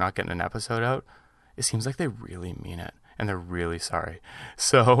apologize for not getting an episode out, it seems like they really mean it and they're really sorry.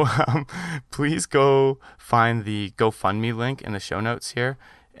 So please go find the GoFundMe link in the show notes here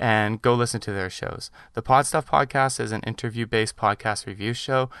and go listen to their shows. The Pod Stuff podcast is an interview-based podcast review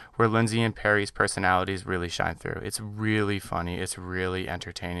show where Lindsay and Perry's personalities really shine through. It's really funny. It's really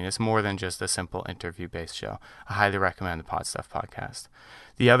entertaining. It's more than just a simple interview-based show. I highly recommend the Pod Stuff podcast.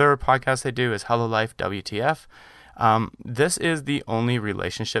 The other podcast they do is Hello Life WTF. This is the only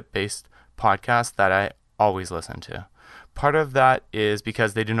relationship-based podcast that I always listen to. Part of that is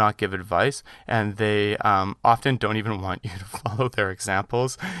because they do not give advice, and they often don't even want you to follow their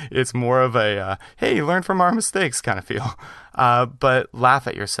examples. It's more of a, hey, learn from our mistakes kind of feel. But laugh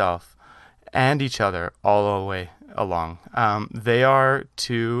at yourself and each other all the way along. These are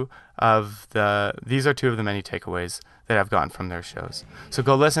two of the many takeaways that I've gotten from their shows. So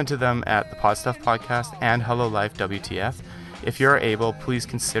go listen to them at the Pod Stuff podcast and Hello Life WTF. If you're able, please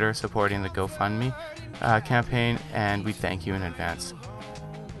consider supporting the GoFundMe campaign, and we thank you in advance.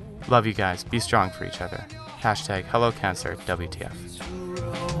 Love you guys. Be strong for each other. Hashtag Hello Cancer WTF.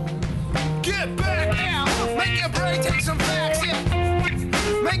 Get back now. Make your brain take some facts.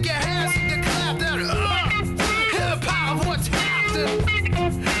 Make your hands to clap that. Hip hop, what's happening?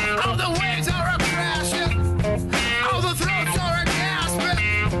 All the waves are a crashing. All the throats are a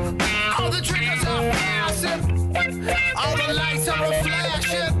gasping. All the triggers are passing. All the lights are a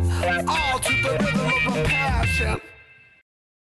flashing. All to the rhythm of a passion.